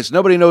the place.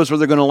 Nobody knows where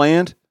they're going to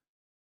land.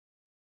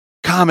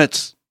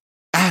 Comets,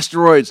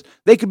 asteroids,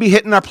 they could be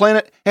hitting our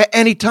planet at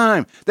any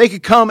time. They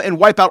could come and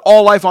wipe out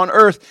all life on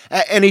Earth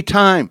at any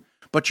time.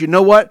 But you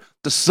know what?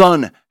 The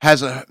sun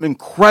has an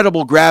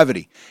incredible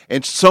gravity,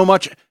 and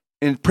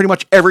pretty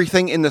much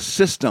everything in the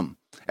system,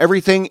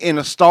 everything in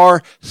a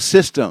star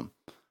system,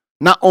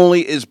 not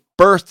only is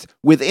birthed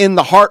within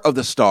the heart of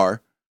the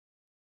star,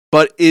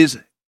 but is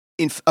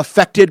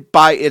affected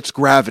by its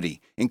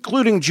gravity,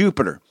 including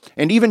Jupiter.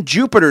 And even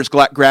Jupiter's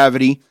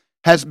gravity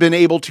has been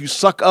able to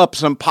suck up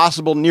some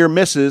possible near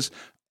misses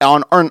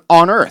on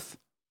Earth.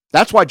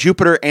 That's why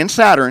Jupiter and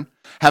Saturn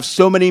have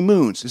so many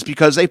moons. It's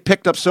because they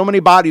picked up so many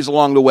bodies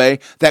along the way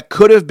that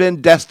could have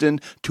been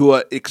destined to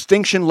an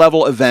extinction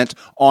level event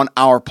on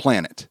our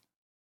planet.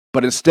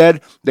 But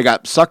instead, they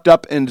got sucked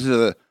up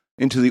into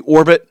the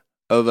orbit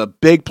of a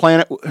big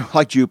planet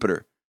like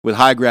Jupiter with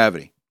high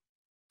gravity.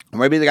 Or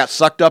maybe they got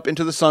sucked up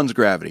into the sun's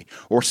gravity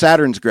or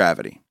Saturn's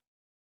gravity.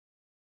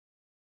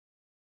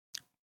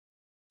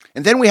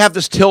 And then we have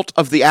this tilt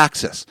of the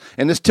axis.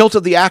 And this tilt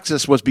of the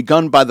axis was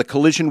begun by the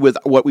collision with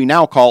what we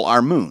now call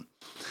our moon.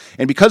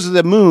 And because of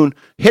the moon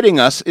hitting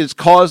us, it's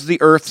caused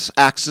the Earth's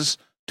axis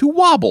to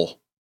wobble.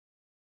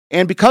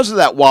 And because of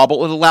that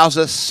wobble, it allows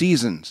us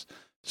seasons.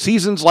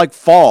 Seasons like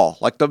fall,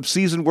 like the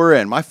season we're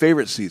in, my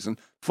favorite season,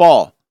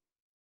 fall.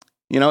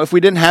 If we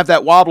didn't have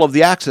that wobble of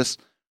the axis,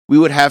 we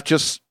would have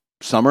just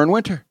summer and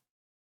winter.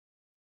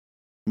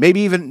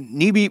 Maybe even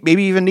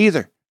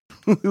neither.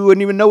 We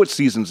wouldn't even know what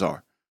seasons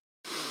are.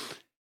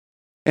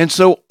 And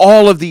so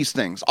all of these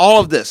things, all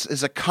of this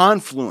is a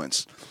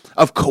confluence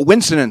of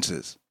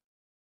coincidences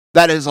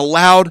that has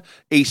allowed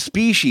a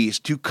species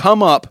to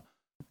come up,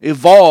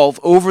 evolve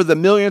over the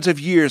millions of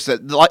years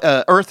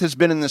that Earth has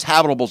been in this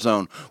habitable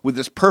zone with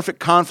this perfect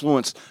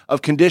confluence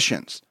of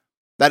conditions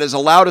that has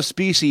allowed a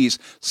species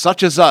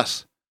such as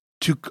us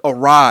to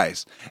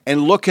arise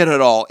and look at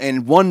it all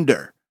and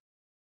wonder,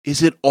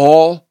 is it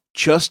all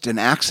just an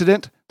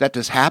accident that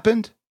has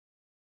happened?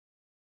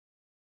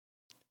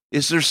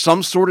 Is there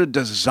some sort of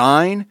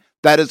design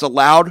that has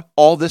allowed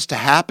all this to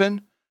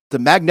happen? The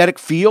magnetic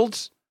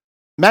fields?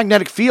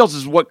 Magnetic fields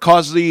is what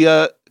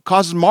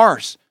causes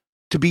Mars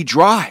to be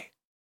dry.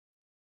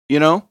 You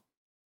know?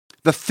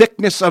 The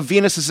thickness of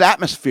Venus's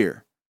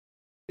atmosphere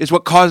is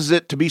what causes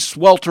it to be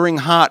sweltering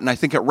hot, and I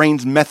think it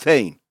rains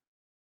methane.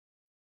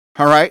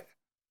 All right?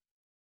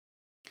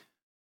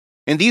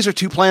 And these are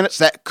two planets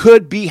that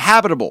could be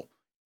habitable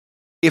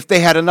if they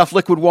had enough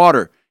liquid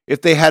water,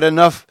 if they had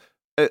enough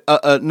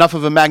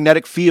of a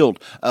magnetic field,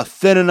 a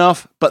thin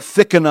enough but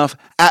thick enough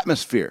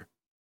atmosphere.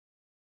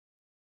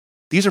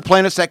 These are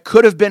planets that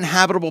could have been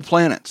habitable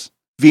planets,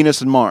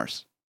 Venus and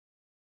Mars.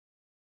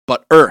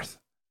 But Earth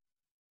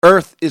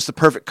is the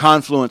perfect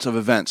confluence of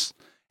events,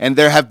 and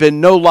there has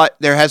been no life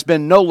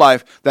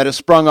that has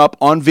sprung up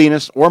on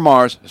Venus or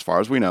Mars, as far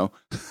as we know,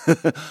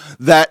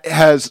 that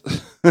has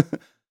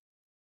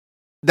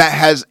that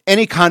has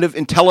any kind of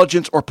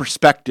intelligence or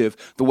perspective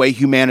the way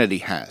humanity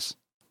has.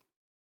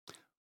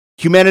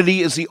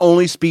 Humanity is the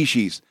only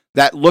species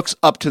that looks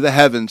up to the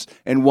heavens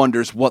and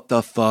wonders, what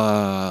the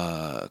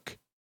fuck?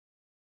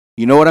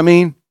 You know what I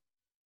mean?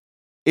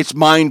 It's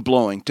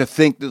mind-blowing to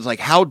think that, like,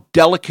 how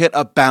delicate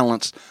a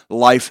balance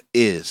life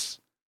is.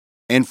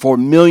 And for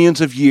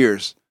millions of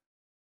years,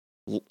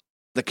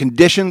 the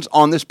conditions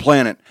on this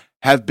planet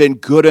have been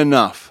good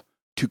enough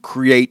to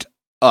create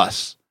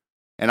us.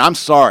 And I'm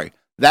sorry,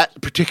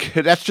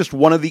 that's just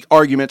one of the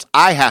arguments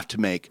I have to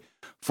make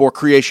for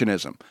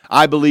creationism.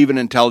 I believe in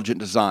intelligent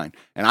design,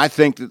 and I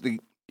think that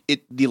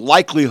the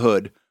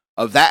likelihood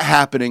of that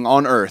happening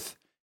on Earth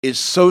is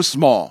so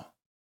small,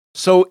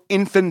 so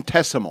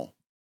infinitesimal,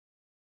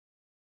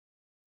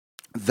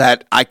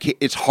 that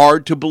it's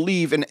hard to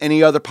believe in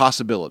any other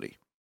possibility.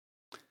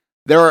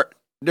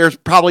 There's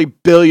probably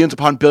billions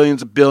upon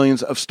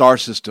billions of star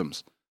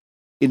systems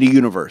in the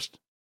universe.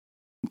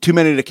 Too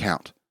many to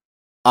count,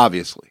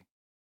 obviously.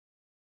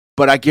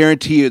 But I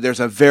guarantee you there's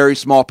a very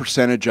small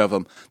percentage of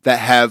them that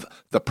have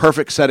the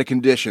perfect set of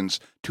conditions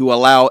to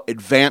allow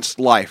advanced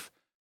life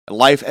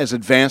as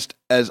advanced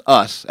as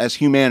us, as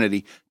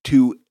humanity,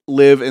 to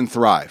live and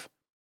thrive.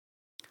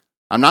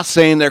 I'm not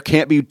saying there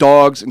can't be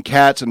dogs and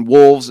cats and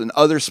wolves and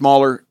other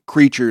smaller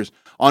creatures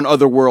on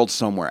other worlds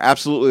somewhere.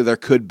 Absolutely there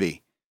could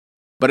be.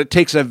 But it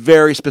takes a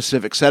very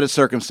specific set of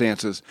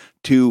circumstances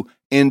to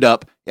end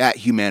up at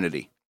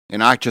humanity.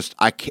 And I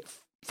can't,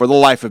 for the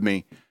life of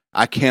me,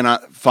 I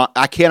cannot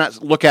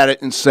look at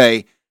it and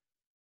say,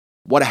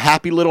 what a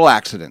happy little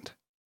accident.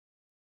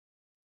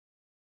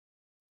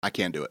 I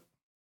can't do it.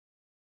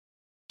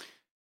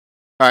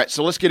 All right,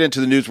 so let's get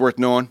into the news worth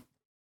knowing.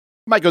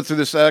 Might go through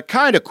this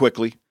kind of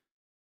quickly.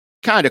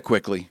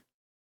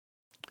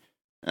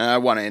 I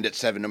want to end at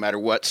 7 no matter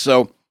what. So,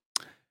 all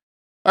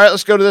right,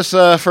 let's go to this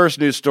first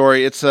news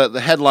story. It's the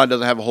headline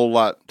doesn't have a whole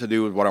lot to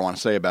do with what I want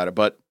to say about it,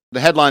 but the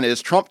headline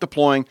is Trump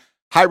deploying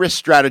high-risk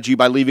strategy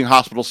by leaving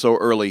hospital so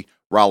early,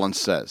 Rollins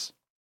says.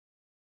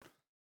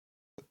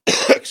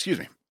 Excuse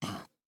me.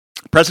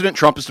 President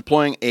Trump is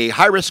deploying a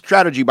high-risk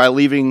strategy by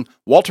leaving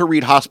Walter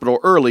Reed Hospital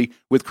early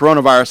with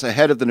coronavirus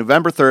ahead of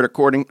November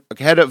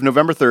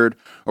 3rd,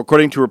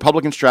 according to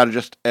Republican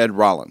strategist Ed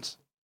Rollins.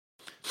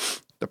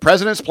 The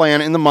president's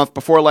plan in the month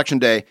before Election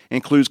Day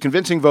includes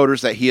convincing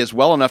voters that he is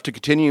well enough to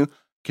continue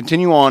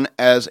on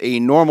as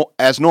normal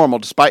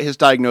despite his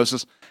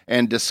diagnosis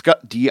and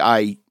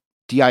DISUCSS.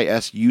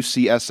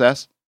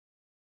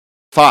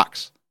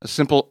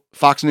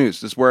 Fox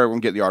News. This is where everyone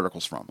get the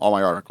articles from. All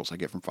my articles I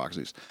get from Fox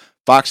News.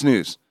 Fox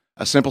News.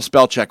 A simple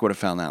spell check would have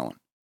found that one.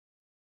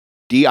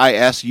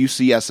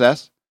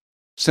 DISUCSS.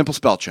 Simple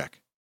spell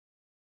check.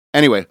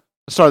 Anyway,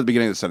 let's start at the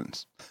beginning of the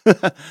sentence.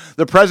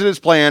 The president's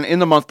plan in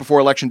the month before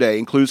Election Day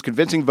includes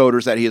convincing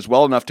voters that he is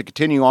well enough to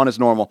continue on as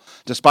normal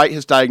despite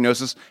his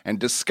diagnosis and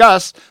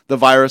discuss the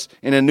virus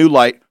in a new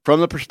light from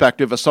the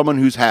perspective of someone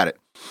who's had it,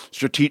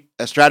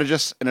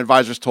 strategists and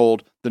advisors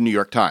told the New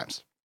York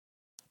Times.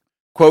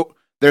 Quote,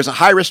 there's a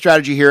high-risk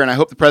strategy here, and I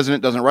hope the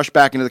president doesn't rush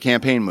back into the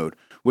campaign mode,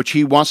 which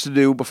he wants to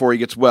do before he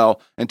gets well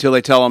until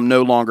they tell him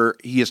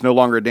he is no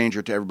longer a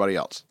danger to everybody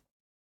else.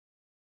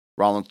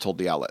 Rollins told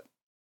the outlet.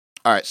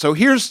 All right, so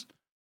here's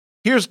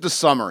the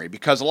summary,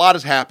 because a lot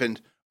has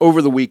happened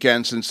over the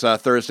weekend since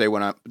Thursday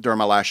during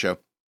my last show.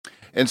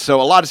 And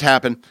so a lot has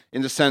happened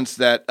in the sense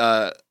that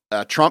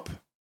Trump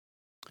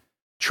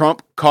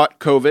caught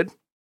COVID.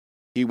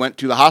 He went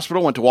to the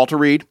hospital, went to Walter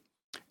Reed,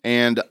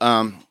 and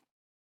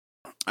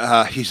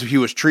he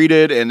was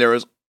treated, and there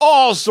was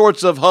all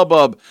sorts of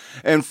hubbub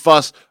and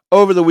fuss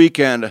over the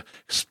weekend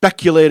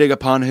speculating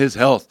upon his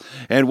health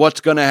and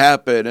what's going to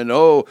happen. And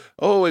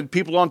and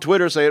people on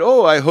Twitter saying,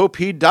 I hope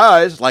he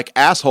dies, like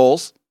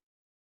assholes.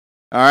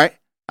 All right.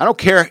 I don't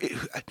care.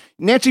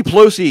 Nancy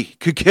Pelosi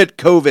could get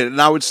COVID,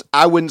 and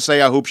I wouldn't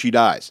say I hope she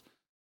dies.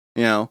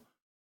 You know,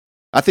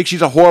 I think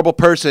she's a horrible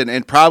person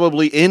and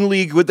probably in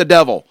league with the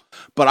devil,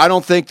 but I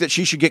don't think that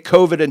she should get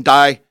COVID and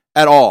die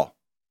at all.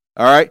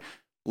 All right.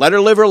 Let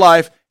her live her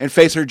life and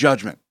face her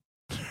judgment.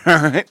 All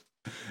right.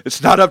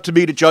 It's not up to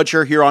me to judge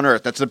her here on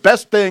earth. That's the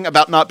best thing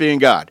about not being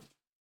God.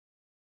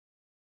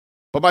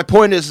 But my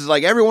point is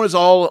like everyone is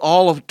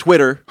all of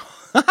Twitter,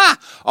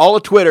 all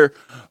of Twitter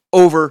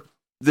over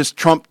this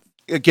Trump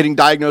getting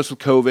diagnosed with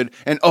COVID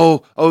and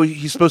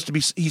he's supposed to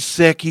be, he's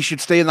sick. He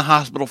should stay in the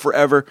hospital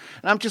forever.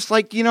 And I'm just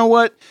like, you know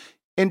what?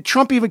 And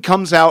Trump even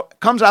comes out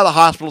of the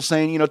hospital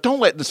saying, don't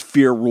let this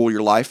fear rule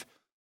your life.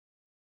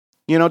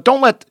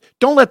 Don't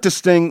let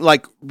this thing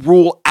like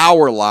rule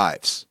our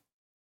lives.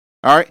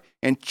 All right.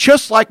 And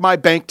just like my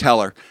bank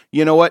teller,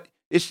 you know what?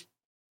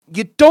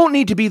 You don't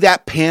need to be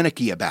that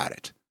panicky about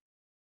it.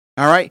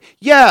 All right.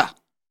 Yeah.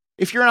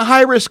 If you're in a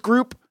high risk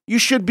group, you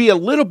should be a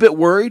little bit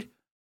worried,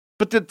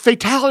 but the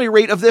fatality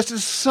rate of this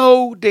is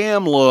so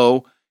damn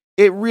low.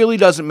 It really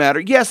doesn't matter.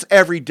 Yes,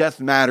 every death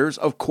matters,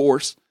 of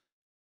course,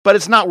 but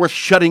it's not worth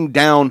shutting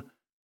down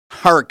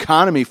our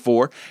economy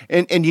for.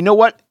 And you know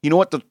what? You know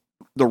what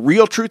the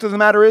real truth of the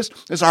matter is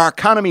our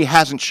economy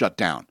hasn't shut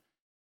down.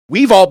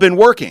 We've all been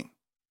working.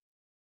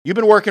 You've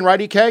been working,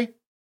 right, EK?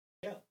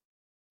 Yeah.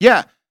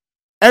 Yeah.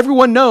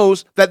 Everyone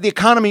knows that the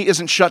economy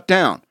isn't shut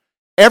down.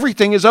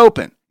 Everything is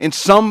open in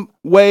some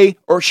way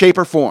or shape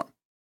or form.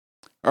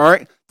 All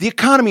right? The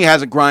economy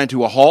hasn't grinded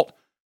to a halt.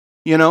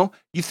 You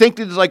think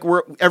that it's like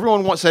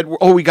everyone once said,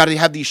 we got to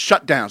have these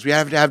shutdowns. We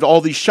have to have all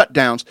these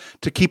shutdowns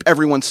to keep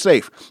everyone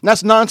safe. And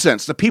that's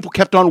nonsense. The people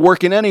kept on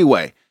working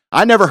anyway.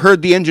 I never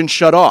heard the engine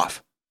shut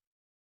off.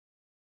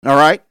 All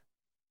right?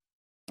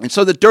 And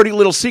so the dirty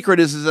little secret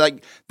is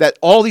like that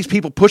all these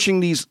people pushing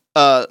these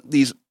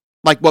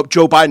like what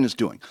Joe Biden is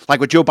doing. Like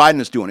what Joe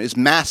Biden is doing is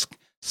mask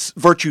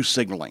virtue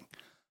signaling.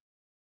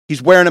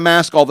 He's wearing a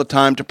mask all the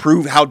time to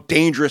prove how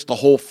dangerous the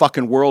whole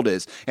fucking world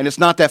is. And it's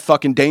not that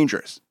fucking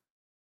dangerous.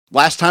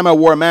 Last time I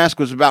wore a mask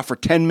was about for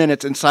 10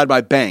 minutes inside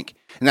my bank.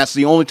 And that's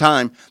the only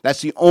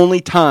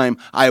time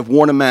I have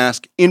worn a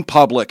mask in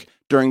public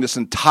during this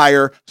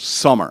entire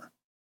summer.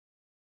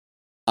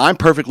 I'm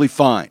perfectly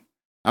fine.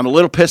 I'm a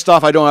little pissed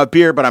off I don't have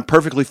beer, but I'm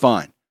perfectly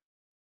fine.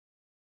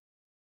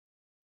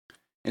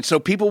 And so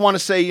people want to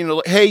say,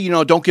 hey,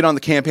 don't get on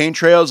the campaign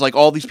trails. Like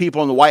all these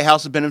people in the White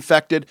House have been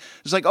infected.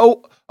 It's like,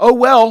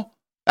 well,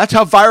 that's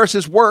how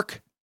viruses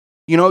work.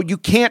 You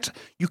can't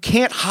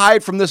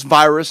hide from this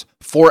virus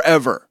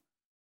forever.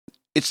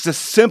 It's the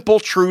simple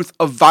truth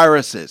of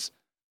viruses.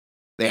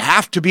 They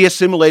have to be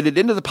assimilated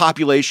into the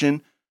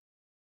population.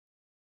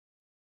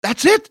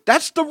 That's it.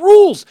 That's the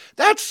rules.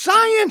 That's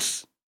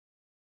science.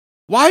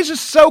 Why is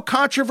this so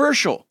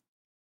controversial?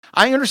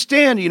 I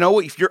understand,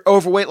 if you're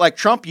overweight like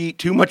Trump, you eat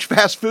too much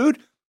fast food,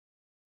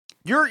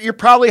 you're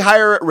probably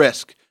higher at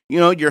risk.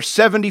 You're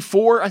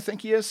 74, I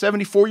think he is,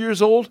 74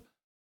 years old.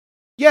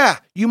 Yeah,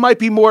 you might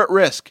be more at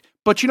risk.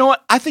 But you know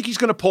what? I think he's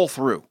going to pull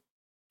through.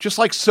 Just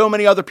like so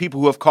many other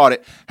people who have caught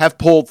it have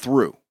pulled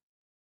through.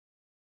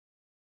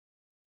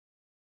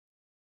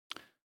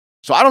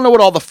 So I don't know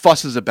what all the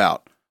fuss is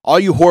about. All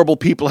you horrible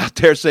people out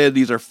there saying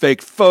these are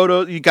fake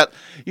photos. You got,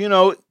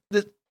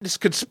 this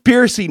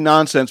conspiracy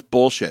nonsense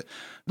bullshit.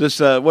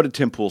 This, what did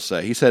Tim Pool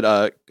say? He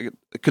said,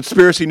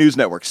 Conspiracy News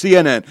Network,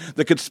 CNN,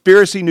 the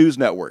Conspiracy News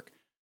Network.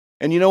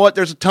 And you know what?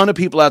 There's a ton of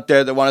people out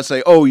there that want to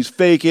say, he's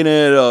faking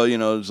it.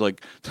 It's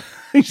like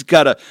he's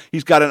got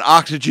an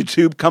oxygen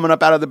tube coming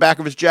up out of the back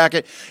of his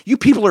jacket. You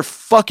people are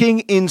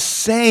fucking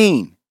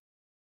insane.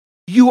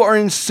 You are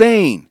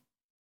insane.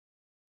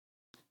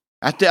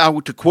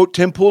 To quote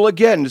Tim Pool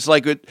again, it's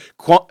like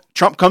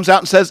Trump comes out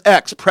and says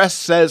X, press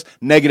says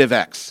negative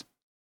X.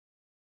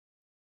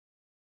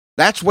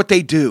 That's what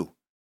they do.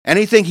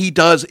 Anything he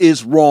does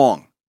is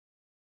wrong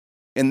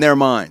in their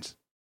minds.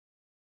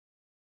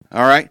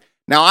 All right?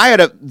 Now, I had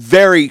a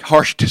very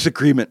harsh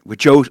disagreement with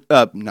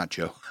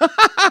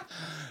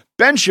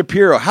Ben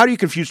Shapiro. How do you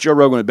confuse Joe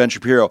Rogan with Ben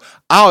Shapiro?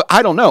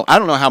 I don't know. I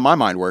don't know how my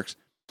mind works.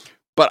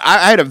 But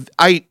I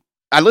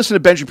listened to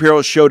Ben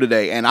Shapiro's show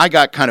today, and I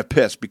got kind of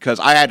pissed because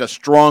I had to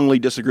strongly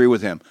disagree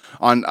with him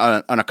on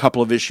a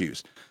couple of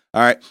issues.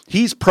 All right?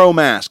 He's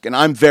pro-mask, and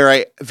I'm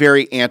very,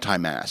 very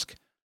anti-mask.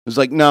 It's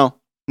like, no.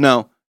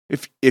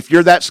 If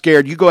you're that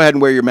scared, you go ahead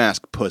and wear your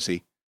mask,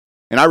 pussy.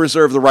 And I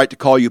reserve the right to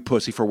call you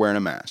pussy for wearing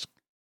a mask.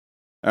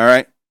 All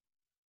right?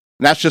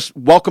 And that's just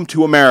welcome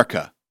to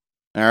America.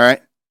 All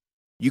right?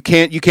 You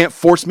can't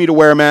force me to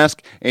wear a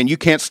mask, and you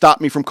can't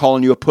stop me from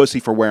calling you a pussy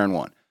for wearing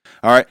one.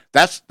 All right?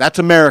 That's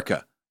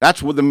America.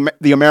 That's what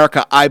the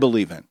America I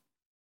believe in.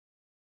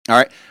 All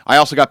right? I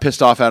also got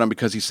pissed off at him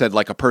because he said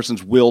like a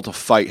person's will to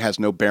fight has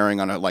no bearing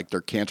on like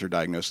their cancer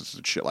diagnosis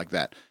and shit like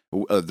that.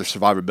 The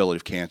survivability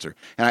of cancer.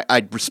 And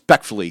I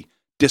respectfully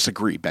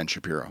disagree, Ben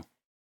Shapiro.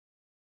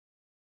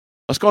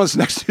 Let's go on to this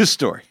next news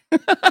story.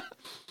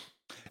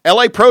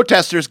 LA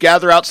protesters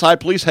gather outside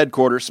police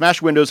headquarters,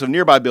 smash windows of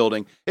nearby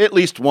building. At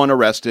least one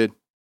arrested.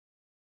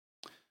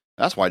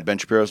 That's why Ben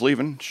Shapiro's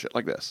leaving. Shit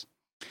like this.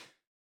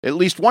 At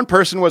least one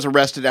person was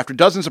arrested after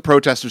dozens of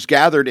protesters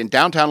gathered in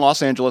downtown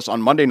Los Angeles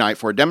on Monday night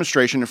for a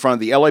demonstration in front of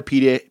the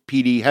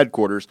LAPD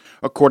headquarters,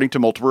 according to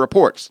multiple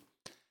reports.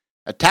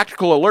 A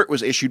tactical alert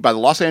was issued by the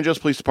Los Angeles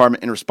Police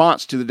Department in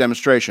response to the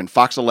demonstration,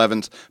 Fox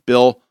 11's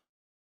Bill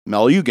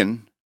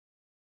Melugin,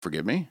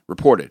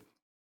 reported.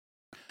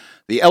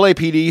 The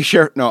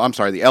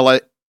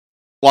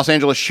Los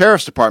Angeles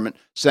Sheriff's Department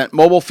sent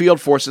mobile field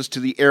forces to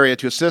the area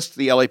to assist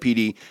the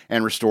LAPD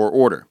and restore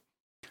order.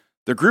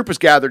 The group was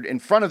gathered in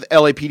front of the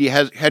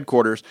LAPD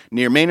headquarters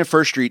near Main and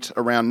First Streets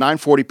around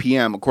 9:40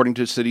 p.m., according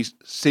to City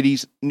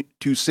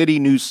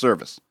News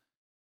Service.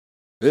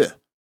 Ugh.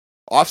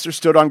 Officers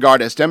stood on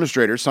guard as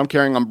demonstrators, some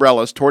carrying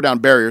umbrellas, tore down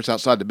barriers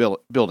outside the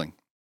building.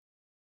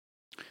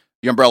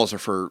 The umbrellas are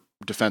for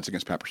defense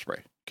against pepper spray,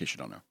 in case you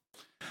don't know.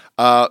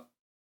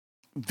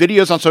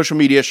 Videos on social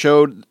media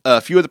showed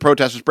a few of the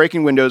protesters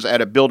breaking windows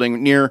at a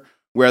building near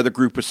where the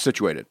group was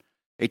situated.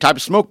 A type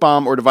of smoke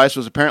bomb or device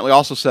was apparently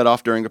also set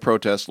off during the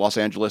protest, Los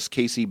Angeles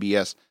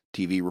KCBS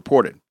TV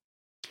reported.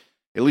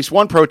 At least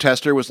one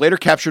protester was later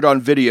captured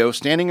on video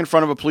standing in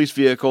front of a police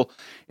vehicle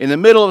in the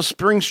middle of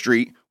Spring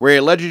Street where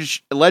he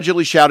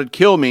allegedly shouted,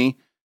 "Kill me,"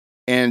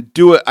 and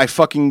 "Do it, I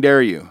fucking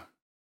dare you."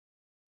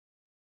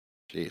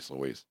 Jeez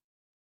Louise.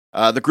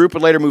 The group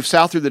would later move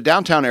south through the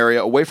downtown area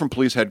away from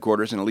police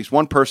headquarters, and at least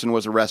one person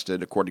was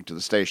arrested, according to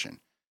the station.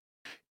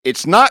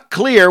 It's not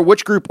clear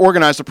which group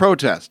organized the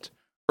protest.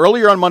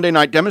 Earlier on Monday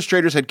night,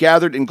 demonstrators had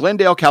gathered in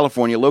Glendale,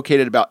 California,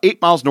 located about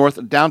 8 miles north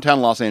of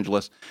downtown Los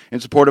Angeles, in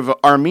support of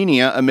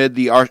Armenia amid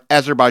the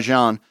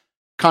Azerbaijan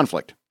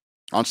conflict.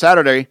 On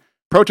Saturday,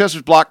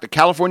 protesters blocked the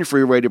California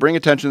freeway to bring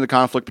attention to the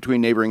conflict between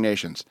neighboring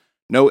nations.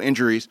 No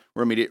injuries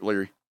were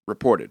immediately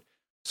reported.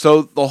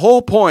 So the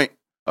whole point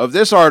of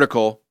this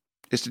article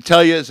is to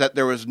tell you is that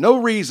there was no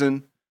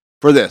reason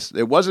for this.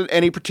 There wasn't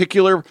any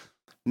particular,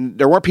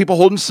 there weren't people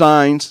holding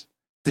signs.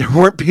 There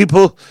weren't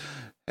people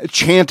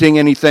chanting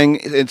anything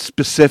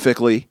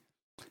specifically.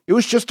 It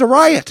was just a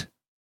riot.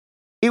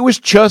 It was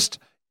just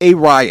a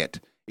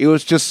riot. It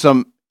was just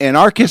some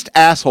anarchist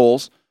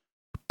assholes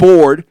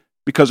bored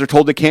because they're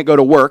told they can't go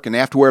to work and they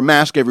have to wear a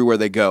mask everywhere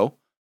they go.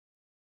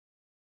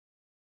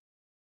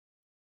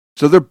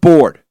 So they're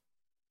bored.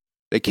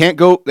 They can't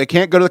go to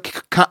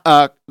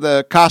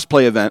the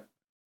cosplay event.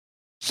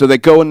 So they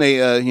go and they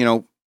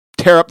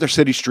tear up their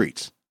city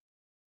streets.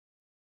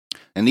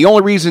 And the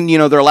only reason,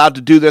 they're allowed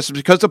to do this is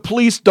because the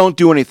police don't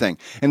do anything.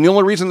 And the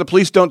only reason the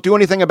police don't do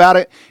anything about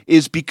it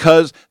is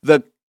because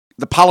the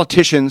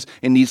politicians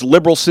in these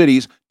liberal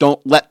cities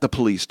don't let the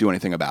police do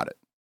anything about it.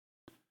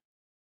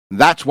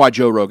 That's why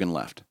Joe Rogan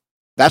left.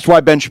 That's why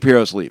Ben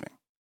Shapiro's leaving.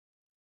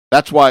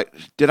 That's why,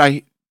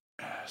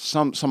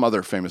 some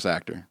other famous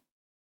actor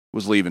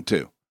was leaving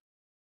too.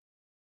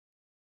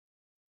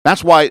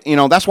 That's why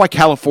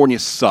California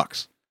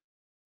sucks.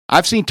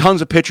 I've seen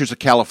tons of pictures of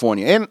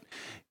California.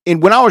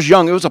 And when I was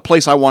young, it was a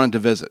place I wanted to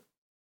visit.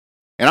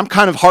 And I'm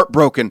kind of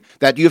heartbroken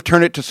that you've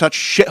turned it to such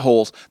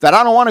shitholes that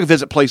I don't want to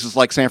visit places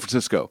like San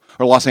Francisco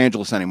or Los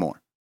Angeles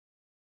anymore.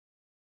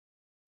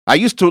 I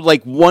used to,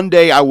 one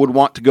day I would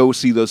want to go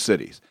see those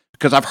cities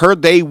because I've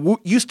heard they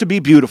used to be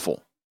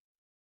beautiful.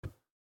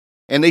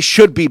 And they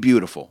should be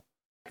beautiful.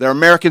 They're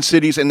American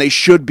cities and they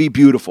should be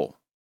beautiful.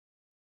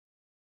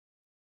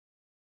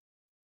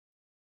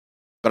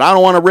 But I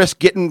don't want to risk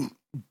getting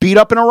beat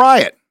up in a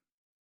riot.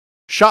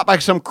 Shot by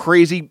some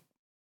crazy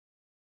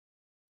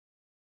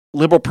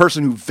liberal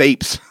person who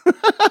vapes.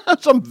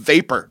 Some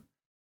vapor.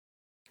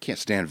 Can't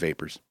stand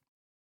vapors.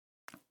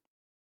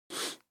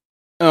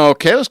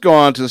 Okay, let's go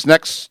on to this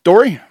next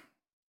story.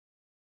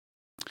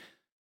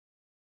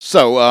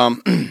 So,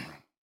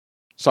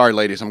 sorry,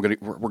 ladies,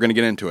 we're gonna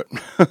get into it.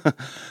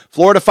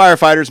 Florida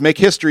firefighters make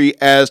history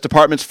as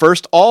department's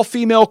first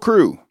all-female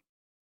crew.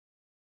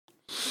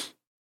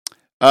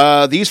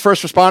 These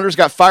first responders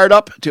got fired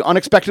up to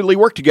unexpectedly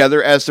work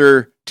together as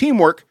their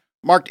teamwork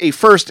marked a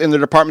first in the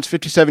department's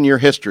 57-year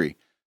history,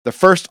 the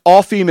first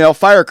all-female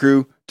fire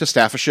crew to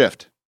staff a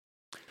shift.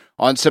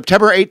 On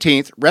September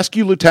 18th,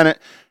 Rescue Lieutenant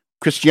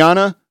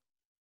Christiana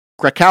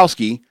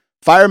Krakowski,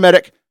 fire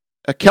medic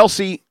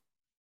Kelsey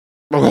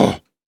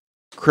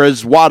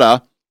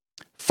Krizwada,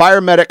 fire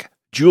medic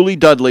Julie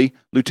Dudley,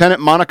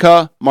 Lieutenant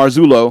Monica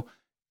Marzullo,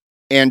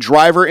 and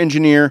driver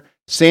engineer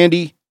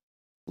Sandy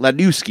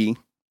Ladewski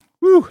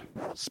were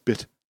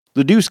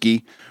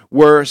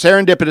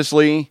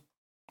serendipitously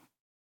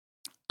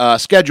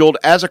scheduled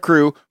as a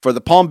crew for the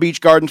Palm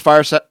Beach Gardens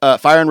Fire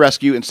and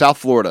Rescue in South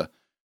Florida.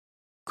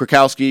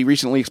 Krakowski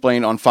recently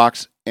explained on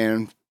Fox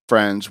and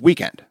Friends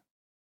Weekend.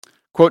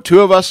 Quote,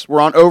 2 of us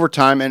were on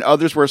overtime and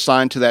others were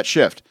assigned to that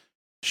shift,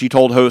 she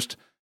told host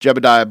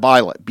Jebediah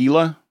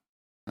Bila?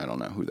 I don't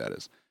know who that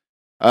is.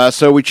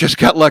 So we just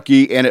got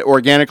lucky and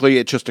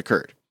it just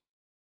occurred.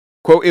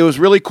 Quote, it was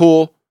really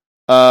cool.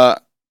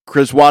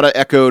 Krizwada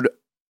echoed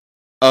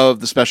of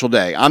the special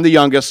day. I'm the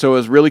youngest, so it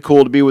was really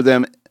cool to be with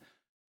them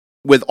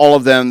with all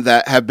of them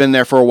that have been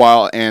there for a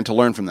while and to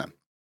learn from them.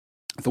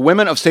 The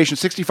women of Station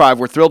 65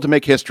 were thrilled to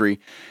make history,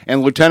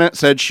 and the lieutenant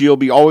said she'll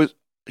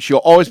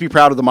always be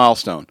proud of the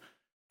milestone.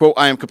 Quote,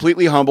 I am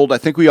completely humbled. I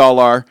think we all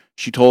are,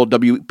 she told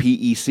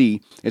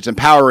WPEC. It's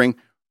empowering.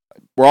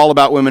 We're all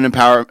about women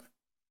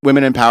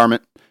empowerment.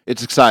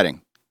 It's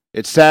exciting.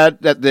 It's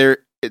sad that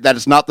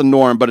it's not the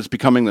norm, but it's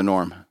becoming the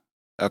norm.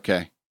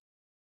 Okay.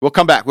 We'll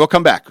come back.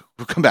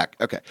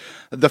 Okay.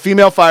 The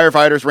female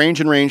firefighters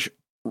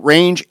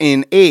range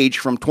in age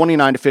from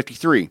 29 to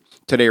 53,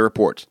 Today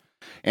reports,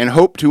 and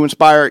hope to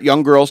inspire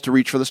young girls to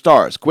reach for the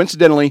stars.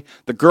 Coincidentally,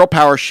 the girl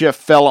power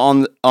shift fell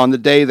on the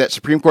day that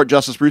Supreme Court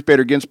Justice Ruth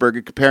Bader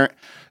Ginsburg,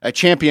 a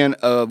champion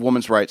of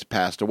women's rights,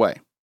 passed away.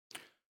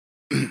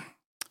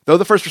 Though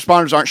the first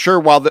responders aren't sure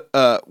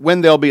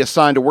when they'll be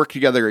assigned to work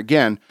together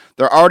again,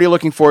 they're already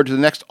looking forward to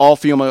the next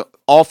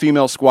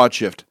all-female squad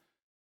shift.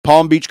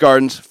 Palm Beach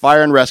Gardens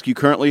Fire and Rescue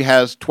currently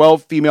has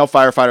 12 female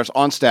firefighters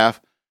on staff.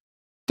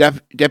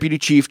 Deputy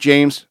Chief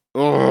James,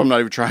 I'm not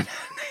even trying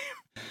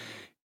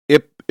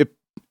that name,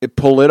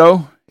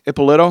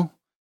 Ippolito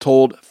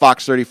told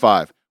Fox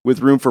 35, with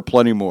room for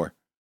plenty more.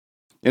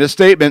 In a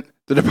statement,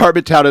 the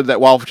department touted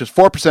that while just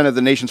 4% of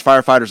the nation's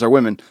firefighters are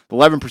women,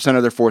 11%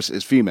 of their force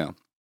is female.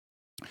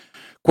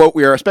 Quote,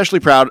 we are especially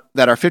proud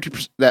that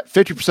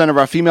 50% of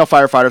our female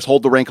firefighters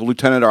hold the rank of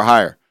lieutenant or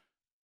higher,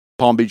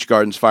 Palm Beach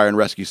Gardens Fire and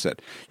Rescue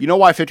said. You know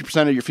why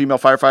 50% of your female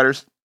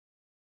firefighters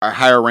are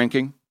higher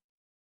ranking?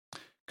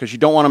 Because you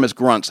don't want them as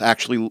grunts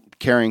actually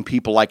carrying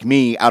people like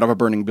me out of a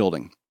burning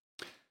building.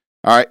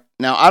 All right,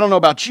 now I don't know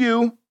about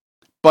you,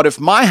 but if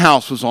my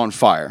house was on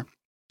fire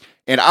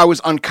and I was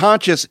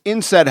unconscious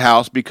in said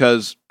house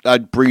because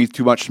I'd breathed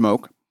too much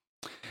smoke,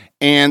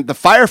 and the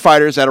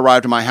firefighters that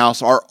arrived at my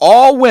house are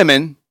all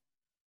women,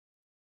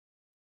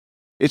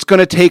 it's going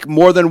to take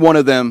more than one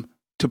of them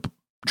to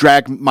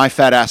drag my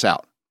fat ass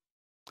out.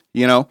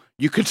 You know,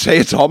 you could say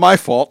it's all my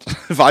fault.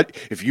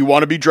 If you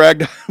want to be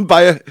dragged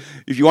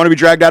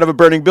out of a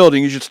burning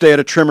building, you should stay at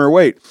a trimmer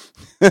weight.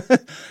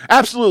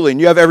 Absolutely,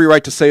 and you have every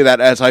right to say that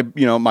as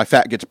my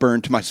fat gets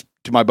burned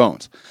to my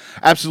bones.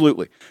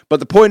 Absolutely. But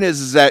the point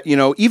is that,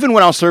 even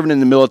when I was serving in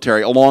the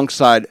military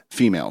alongside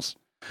females,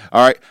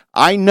 all right,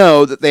 I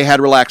know that they had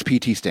relaxed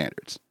PT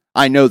standards.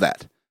 I know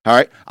that. All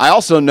right. I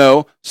also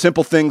know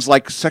simple things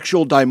like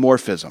sexual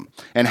dimorphism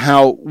and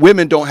how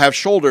women don't have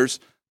shoulders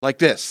like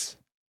this,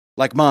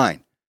 like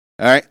mine.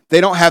 All right.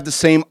 They don't have the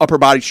same upper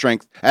body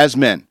strength as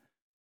men.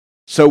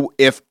 So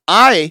if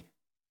I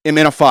am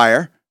in a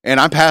fire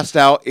and I'm passed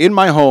out in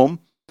my home,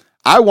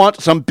 I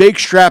want some big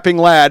strapping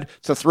lad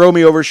to throw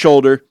me over his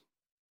shoulder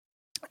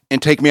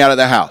and take me out of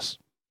the house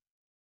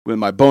with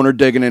my boner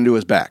digging into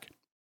his back.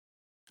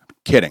 I'm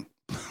kidding.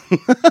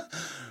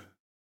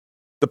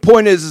 The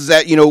point is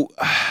that,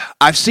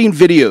 I've seen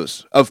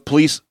videos of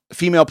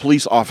female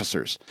police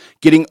officers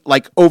getting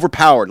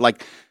overpowered,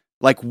 like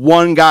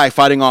one guy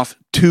fighting off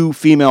two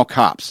female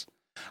cops.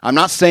 I'm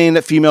not saying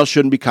that females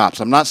shouldn't be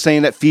cops. I'm not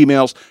saying that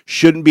females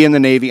shouldn't be in the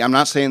Navy. I'm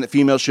not saying that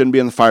females shouldn't be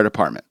in the fire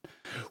department.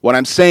 What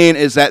I'm saying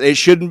is that it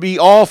shouldn't be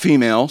all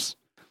females.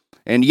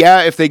 And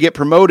yeah, if they get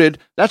promoted,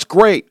 that's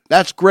great.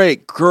 That's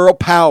great. Girl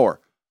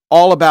power.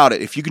 All about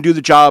it. If you can do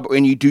the job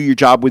and you do your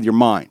job with your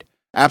mind.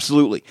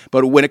 Absolutely.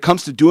 But when it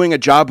comes to doing a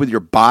job with your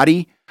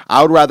body,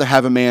 I would rather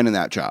have a man in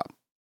that job.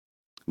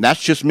 And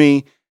that's just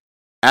me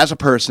as a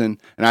person.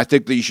 And I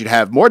think that you should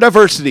have more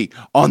diversity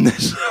on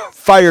this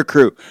fire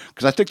crew.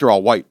 Because I think they're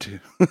all white too.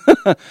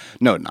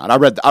 No, not. I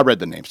read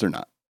the names. They're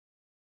not.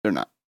 They're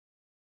not.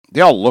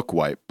 They all look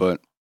white,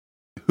 but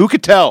who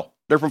could tell?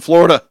 They're from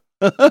Florida.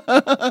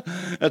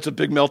 That's a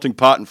big melting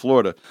pot in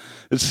Florida.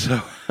 It's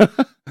so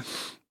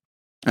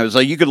I was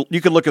like, you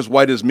could look as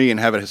white as me and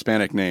have a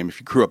Hispanic name if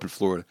you grew up in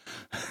Florida.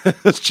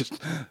 that's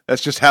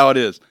just how it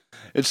is.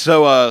 It's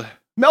so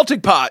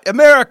melting pot,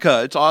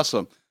 America. It's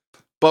awesome.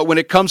 But when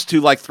it comes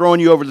to throwing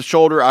you over the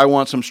shoulder, I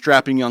want some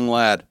strapping young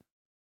lad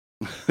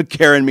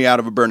carrying me out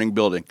of a burning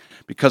building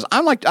because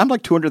I'm like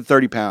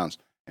 230 pounds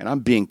and I'm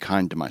being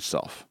kind to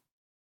myself.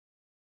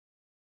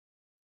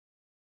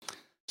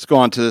 Let's go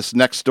on to this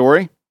next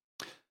story.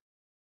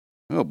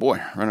 Oh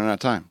boy, running out of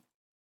time.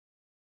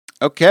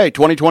 Okay,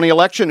 2020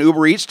 election,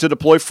 Uber Eats to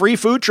deploy free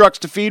food trucks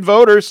to feed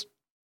voters.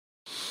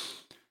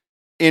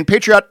 In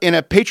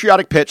a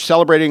patriotic pitch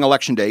celebrating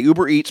Election Day,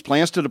 Uber Eats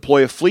plans to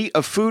deploy a fleet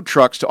of food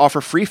trucks to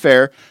offer free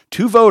fare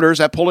to voters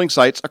at polling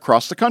sites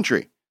across the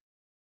country.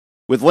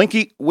 With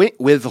lengthy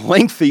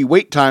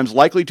wait times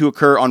likely to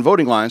occur on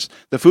voting lines,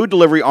 the food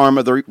delivery arm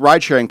of the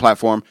ride-sharing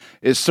platform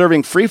is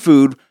serving free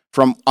food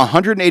from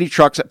 180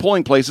 trucks at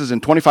polling places in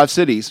 25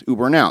 cities,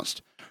 Uber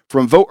announced.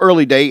 From Vote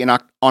Early Day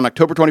on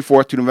October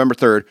 24th to November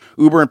 3rd,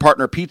 Uber and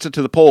partner Pizza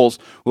to the Polls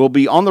will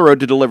be on the road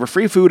to deliver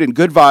free food and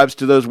good vibes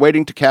to those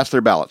waiting to cast their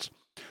ballots.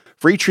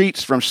 Free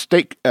treats from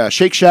Shake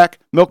Shack,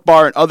 Milk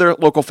Bar, and other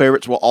local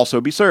favorites will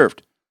also be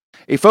served.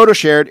 A photo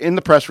shared in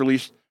the press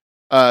release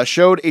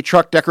showed a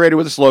truck decorated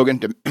with a slogan,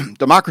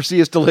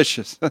 "Democracy is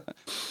delicious."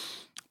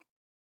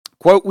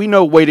 Quote, "We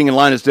know waiting in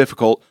line is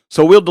difficult,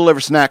 so we'll deliver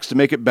snacks to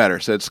make it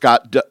better," said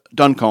Scott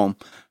Duncombe,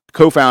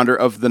 co-founder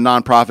of the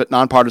nonprofit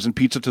Nonpartisan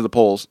Pizza to the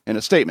Polls, in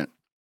a statement.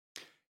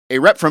 A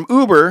rep from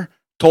Uber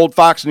told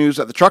Fox News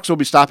that the trucks will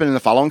be stopping in the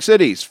following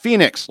cities: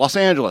 Phoenix, Los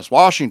Angeles,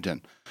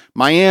 Washington,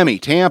 Miami,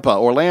 Tampa,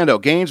 Orlando,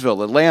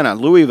 Gainesville, Atlanta,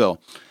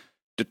 Louisville,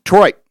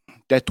 Detroit,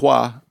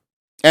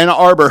 Ann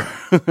Arbor,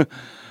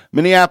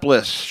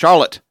 Minneapolis,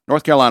 Charlotte,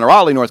 North Carolina,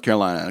 Raleigh, North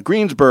Carolina,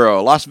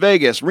 Greensboro, Las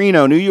Vegas,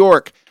 Reno, New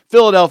York,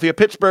 Philadelphia,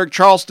 Pittsburgh,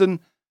 Charleston,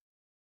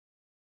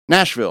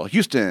 Nashville,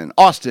 Houston,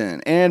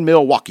 Austin, and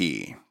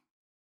Milwaukee.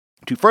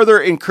 To further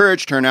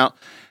encourage turnout,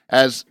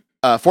 as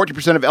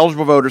 40% of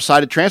eligible voters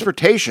cited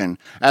transportation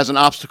as an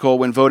obstacle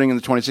when voting in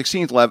the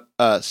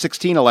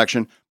 2016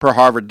 election, per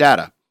Harvard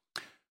data.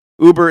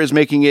 Uber is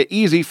making it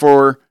easy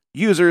for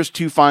users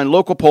to find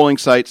local polling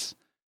sites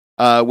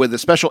with a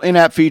special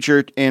in-app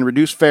feature and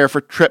reduced fare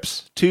for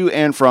trips to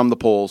and from the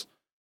polls,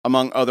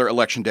 among other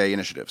Election Day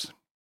initiatives.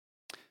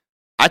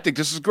 I think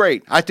this is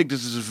great. I think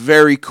this is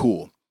very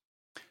cool.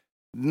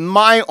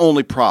 My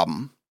only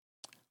problem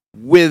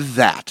with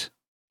that,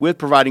 with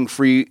providing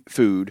free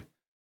food,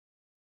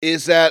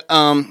 is that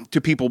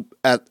to people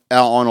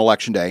on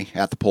Election Day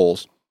at the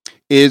polls,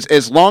 is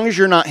as long as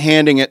you're not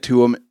handing it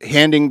to them,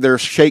 handing their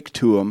shake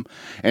to them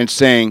and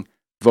saying,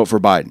 vote for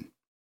Biden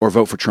or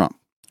vote for Trump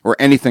or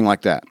anything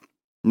like that.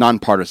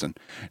 Nonpartisan.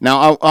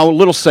 Now, a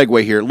little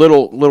segue here,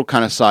 little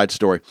kind of side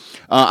story.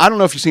 I don't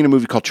know if you've seen a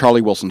movie called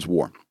Charlie Wilson's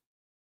War,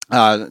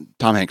 Tom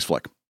Hanks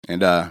flick,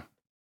 and the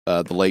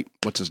late,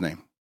 what's his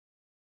name?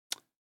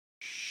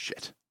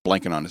 Shit,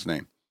 blanking on his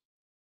name.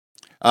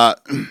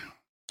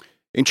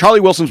 In Charlie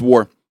Wilson's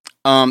War,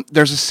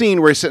 there's a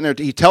scene where he's sitting there.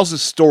 He tells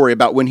this story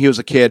about when he was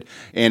a kid,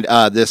 and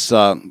this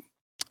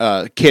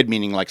kid,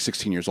 meaning like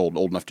 16 years old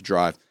enough to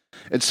drive.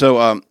 And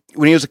so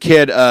when he was a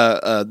kid,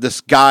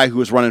 this guy who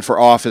was running for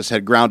office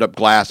had ground up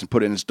glass and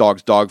put it in his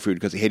dog's dog food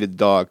because he hated the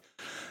dog,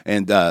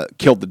 and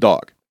killed the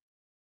dog.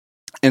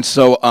 And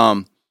so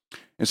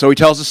he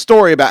tells a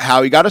story about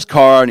how he got his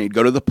car and he'd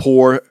go to the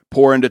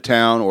poor end of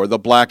town or the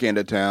black end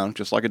of town,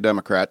 just like a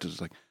Democrat,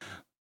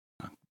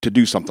 to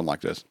do something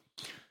like this.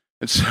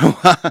 And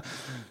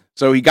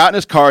so he got in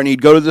his car and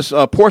he'd go to this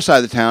poor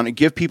side of the town and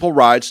give people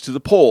rides to the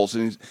polls.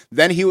 And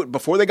then he would,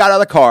 before they got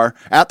out of the car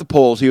at the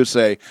polls, he would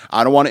say,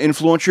 "I don't want to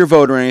influence your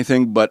vote or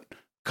anything, but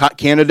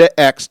candidate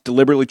X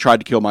deliberately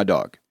tried to kill my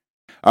dog."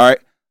 All right,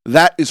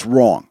 that is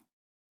wrong.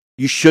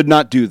 You should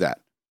not do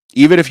that.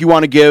 Even if you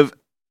want to give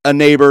a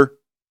neighbor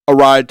a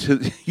ride to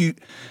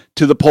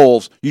the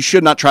polls, you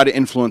should not try to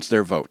influence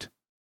their vote.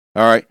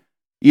 All right,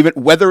 even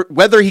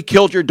whether he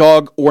killed your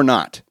dog or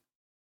not.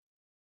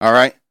 All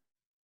right.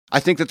 I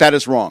think that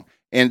is wrong.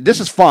 And this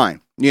is fine.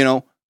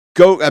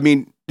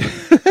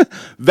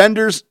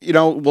 Vendors,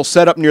 will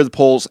set up near the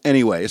polls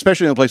anyway,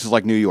 especially in places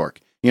like New York.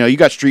 You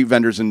got street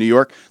vendors in New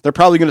York. They're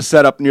probably going to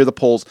set up near the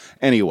polls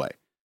anyway.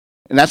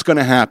 And that's going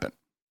to happen.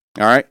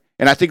 All right.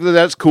 And I think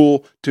that's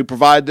cool to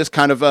provide this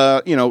kind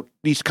of,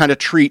 these kind of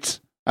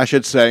treats, I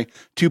should say,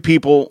 to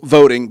people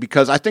voting,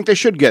 because I think they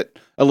should get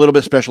a little bit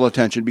of special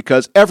attention,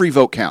 because every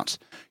vote counts.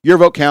 Your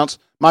vote counts.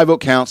 My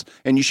vote counts,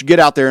 and you should get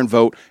out there and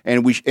vote,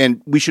 and we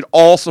should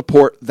all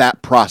support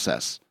that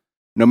process,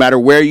 no matter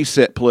where you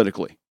sit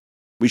politically.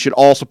 We should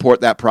all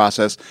support that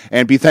process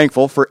and be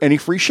thankful for any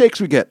free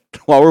shakes we get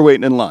while we're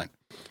waiting in line,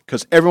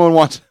 because everyone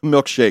wants a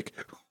milkshake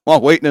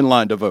while waiting in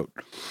line to vote.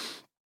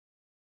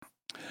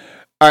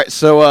 All right,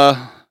 so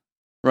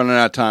running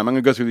out of time. I'm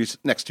going to go through these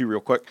next two real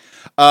quick.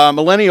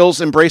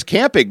 Millennials embrace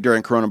camping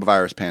during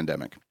coronavirus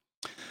pandemic.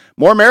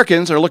 More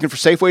Americans are looking for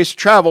safe ways to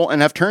travel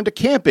and have turned to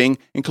camping,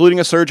 including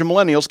a surge of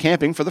millennials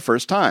camping for the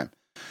first time.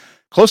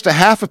 Close to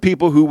half of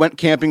people who went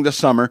camping this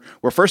summer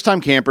were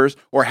first-time campers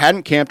or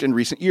hadn't camped in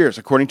recent years,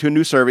 according to a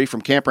new survey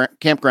from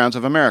Campgrounds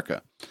of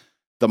America,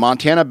 the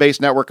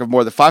Montana-based network of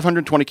more than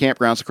 520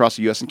 campgrounds across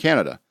the U.S. and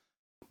Canada.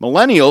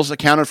 Millennials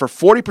accounted for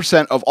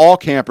 40% of all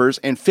campers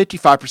and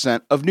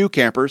 55% of new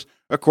campers,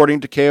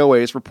 according to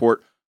KOA's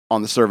report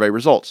on the survey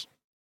results.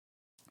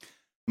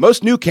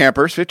 Most new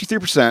campers,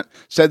 53%,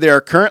 said they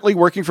are currently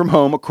working from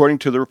home, according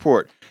to the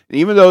report. And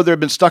even though they've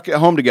been stuck at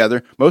home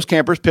together, most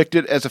campers picked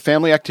it as a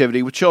family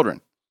activity with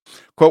children.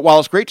 Quote, "While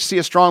it's great to see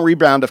a strong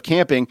rebound of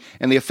camping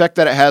and the effect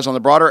that it has on the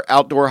broader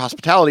outdoor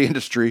hospitality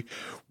industry,"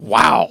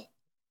 wow,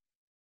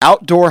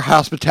 outdoor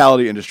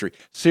hospitality industry.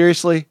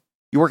 Seriously?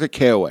 You work at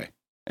KOA.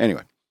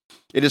 Anyway,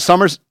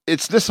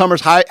 it's this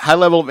summer's high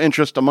level of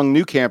interest among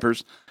new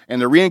campers and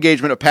the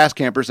re-engagement of past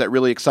campers that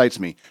really excites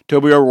me,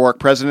 Toby O'Rourke,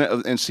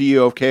 president and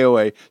CEO of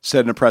KOA,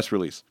 said in a press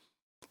release.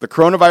 The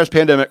coronavirus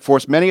pandemic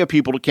forced many of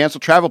people to cancel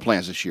travel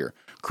plans this year.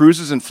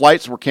 Cruises and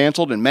flights were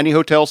canceled, and many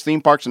hotels, theme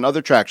parks, and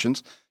other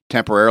attractions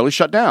temporarily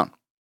shut down.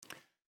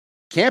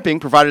 Camping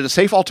provided a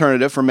safe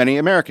alternative for many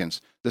Americans.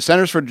 The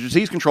Centers for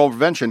Disease Control and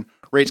Prevention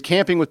rates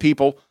camping with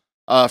people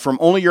from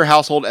only your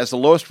household as the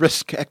lowest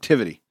risk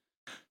activity.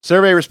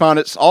 Survey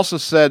respondents also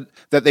said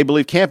that they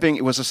believe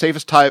camping was the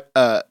safest type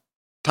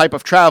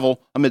of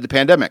travel amid the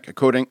pandemic,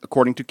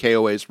 according to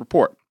KOA's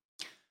report.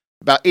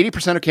 About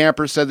 80% of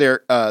campers said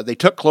they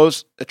took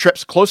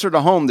trips closer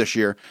to home this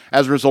year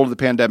as a result of the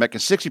pandemic,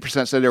 and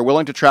 60% said they're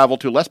willing to travel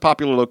to a less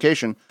popular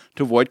location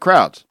to avoid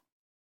crowds.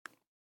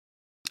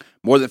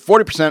 More than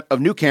 40% of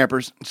new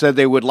campers said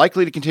they would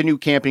likely to continue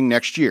camping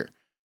next year.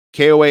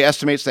 KOA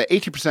estimates that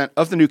 18%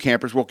 of the new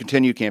campers will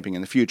continue camping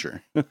in the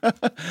future.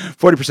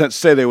 40%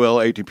 say they will,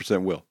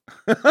 18% will.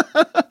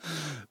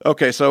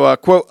 Okay, so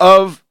quote,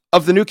 of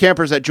the new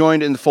campers that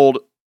joined the fold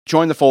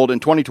in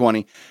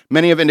 2020,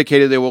 many have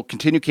indicated they will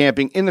continue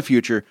camping in the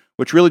future,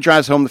 which really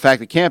drives home the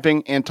fact that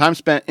camping and time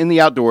spent in the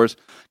outdoors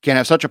can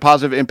have such a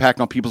positive impact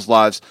on people's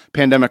lives,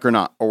 pandemic or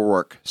not, or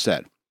work,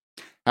 said.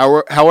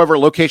 However,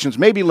 locations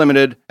may be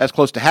limited, as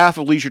close to half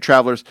of leisure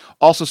travelers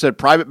also said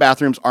private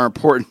bathrooms are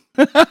important,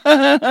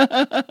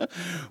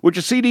 which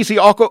the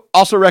CDC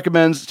also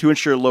recommends to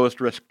ensure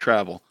lowest risk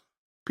travel.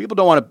 People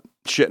don't want to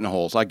shit in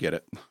holes. I get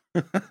it.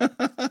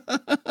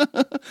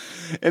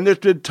 And there's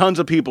been tons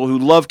of people who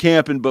love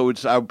camping,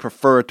 but I would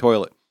prefer a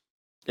toilet.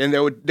 And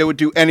they would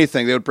do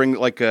anything. They would bring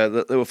like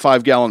a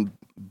 5-gallon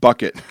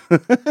bucket,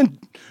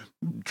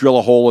 drill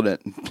a hole in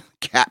it,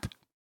 cap.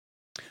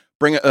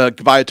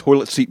 Buy a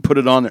toilet seat, put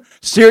it on there.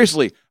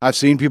 Seriously, I've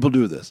seen people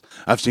do this.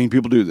 I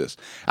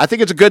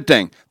think it's a good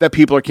thing that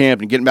people are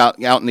camping, getting out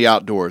in the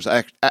outdoors.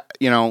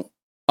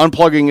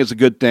 Unplugging is a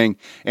good thing.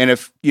 And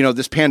if,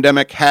 this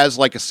pandemic has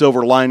like a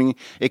silver lining,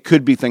 it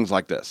could be things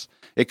like this.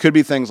 It could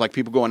be things like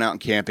people going out and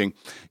camping,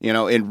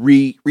 and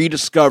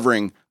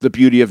rediscovering the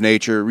beauty of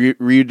nature,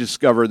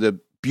 rediscover the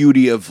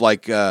beauty of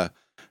like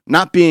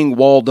not being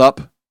walled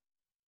up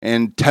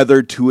and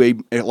tethered to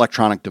an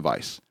electronic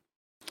device.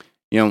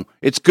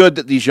 It's good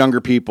that these younger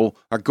people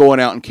are going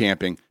out and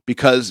camping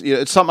because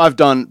it's something I've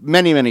done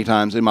many, many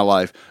times in my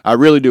life. I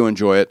really do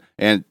enjoy it.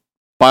 And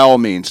by all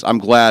means, I'm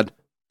glad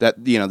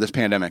that, this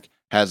pandemic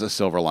has a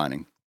silver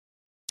lining.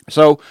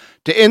 So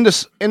to end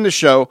the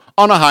show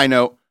on a high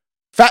note,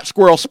 fat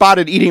squirrel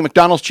spotted eating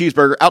McDonald's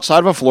cheeseburger outside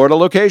of a Florida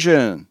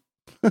location.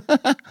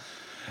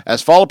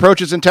 As fall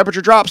approaches and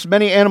temperature drops,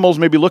 many animals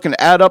may be looking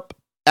to add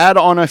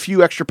on a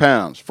few extra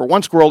pounds. For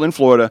one squirrel in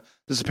Florida,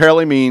 this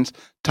apparently means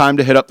time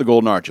to hit up the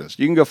Golden Arches.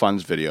 You can go find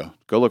this video.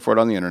 Go look for it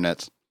on the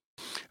internet.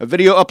 A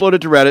video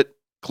uploaded to Reddit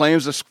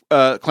claims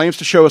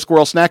to show a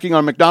squirrel snacking on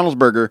a McDonald's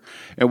burger,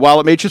 and while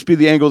it may just be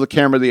the angle of the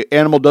camera, the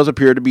animal does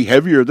appear to be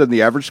heavier than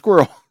the average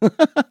squirrel.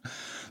 The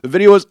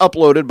video was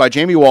uploaded by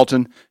Jamie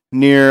Walton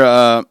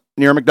near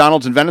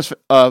McDonald's in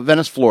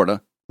Venice,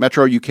 Florida.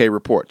 Metro UK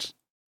reports.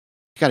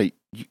 You got a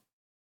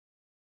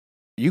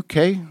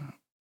UK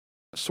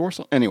source?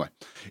 Anyway,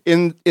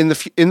 in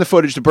the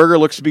footage, the burger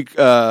looks to be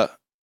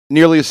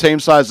nearly the same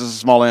size as a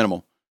small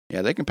animal.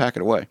 Yeah, they can pack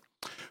it away.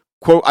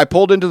 Quote, I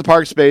pulled into the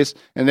park space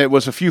and it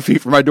was a few feet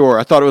from my door.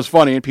 I thought it was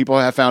funny and people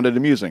have found it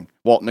amusing,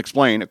 Walton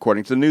explained,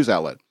 according to the news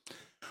outlet.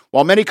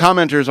 While many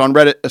commenters on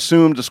Reddit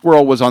assumed the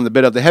squirrel was on the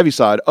bit of the heavy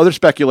side, others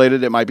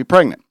speculated it might be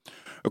pregnant.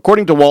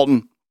 According to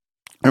Walton,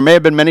 there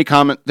have been many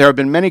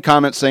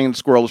comments saying the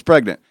squirrel is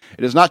pregnant.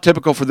 It is not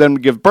typical for them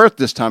to give birth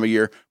this time of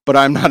year, but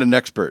I'm not an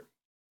expert.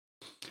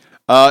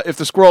 If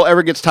the squirrel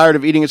ever gets tired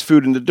of eating its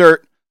food in the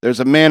dirt, there's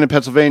a man in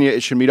Pennsylvania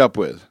it should meet up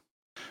with.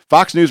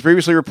 Fox News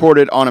previously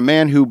reported on a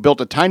man who built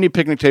a tiny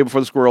picnic table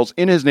for the squirrels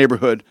in his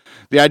neighborhood.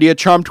 The idea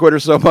charmed Twitter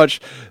so much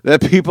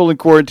that people in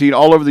quarantine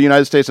all over the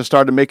United States have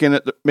started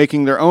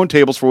making their own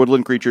tables for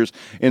woodland creatures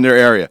in their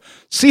area.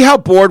 See how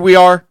bored we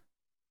are?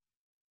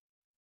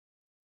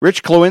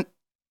 Rich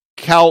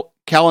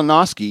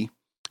Kalinowski,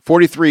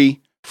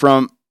 43,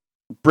 from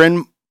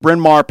Bryn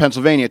Mawr,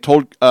 Pennsylvania,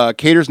 told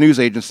Cater's news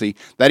agency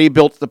that he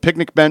built the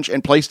picnic bench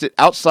and placed it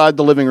outside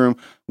the living room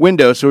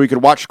window so he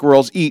could watch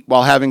squirrels eat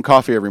while having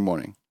coffee every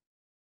morning.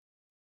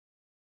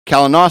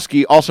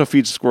 Kalinowski also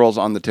feeds squirrels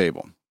on the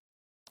table.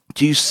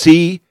 Do you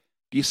see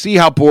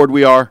how bored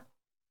we are?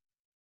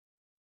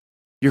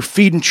 You're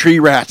feeding tree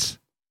rats.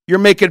 You're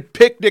making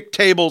picnic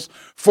tables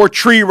for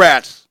tree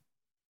rats.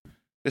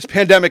 This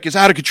pandemic is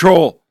out of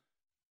control.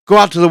 Go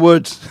out to the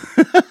woods.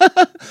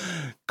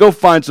 Go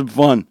find some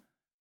fun.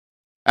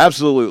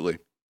 Absolutely.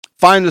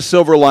 Find the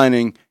silver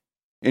lining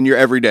in your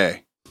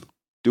everyday.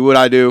 Do what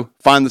I do.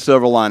 Find the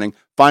silver lining.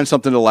 Find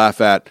something to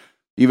laugh at,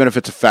 even if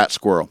it's a fat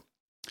squirrel.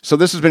 So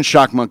this has been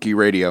Shock Monkey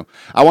Radio.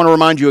 I want to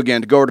remind you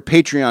again to go over to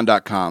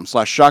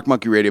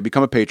patreon.com/shockmonkeyradio,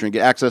 become a patron,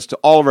 get access to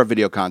all of our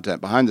video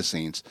content behind the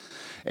scenes.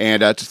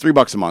 And it's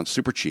 $3 a month,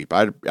 super cheap.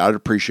 I'd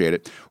appreciate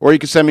it. Or you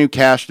can send me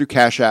cash through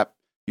Cash App.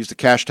 Use the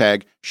cash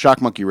tag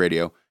Shock Monkey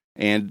Radio.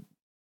 And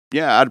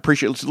yeah, I'd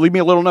appreciate it. Leave me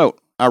a little note.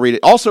 I'll read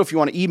it. Also, if you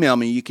want to email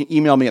me, you can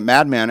email me at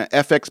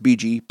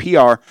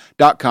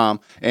madman@fxbgpr.com,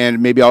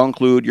 and maybe I'll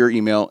include your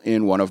email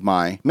in one of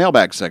my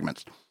mailbag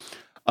segments.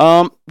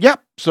 So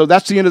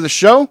that's the end of the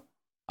show.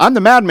 I'm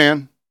the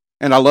Madman,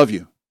 and I love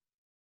you.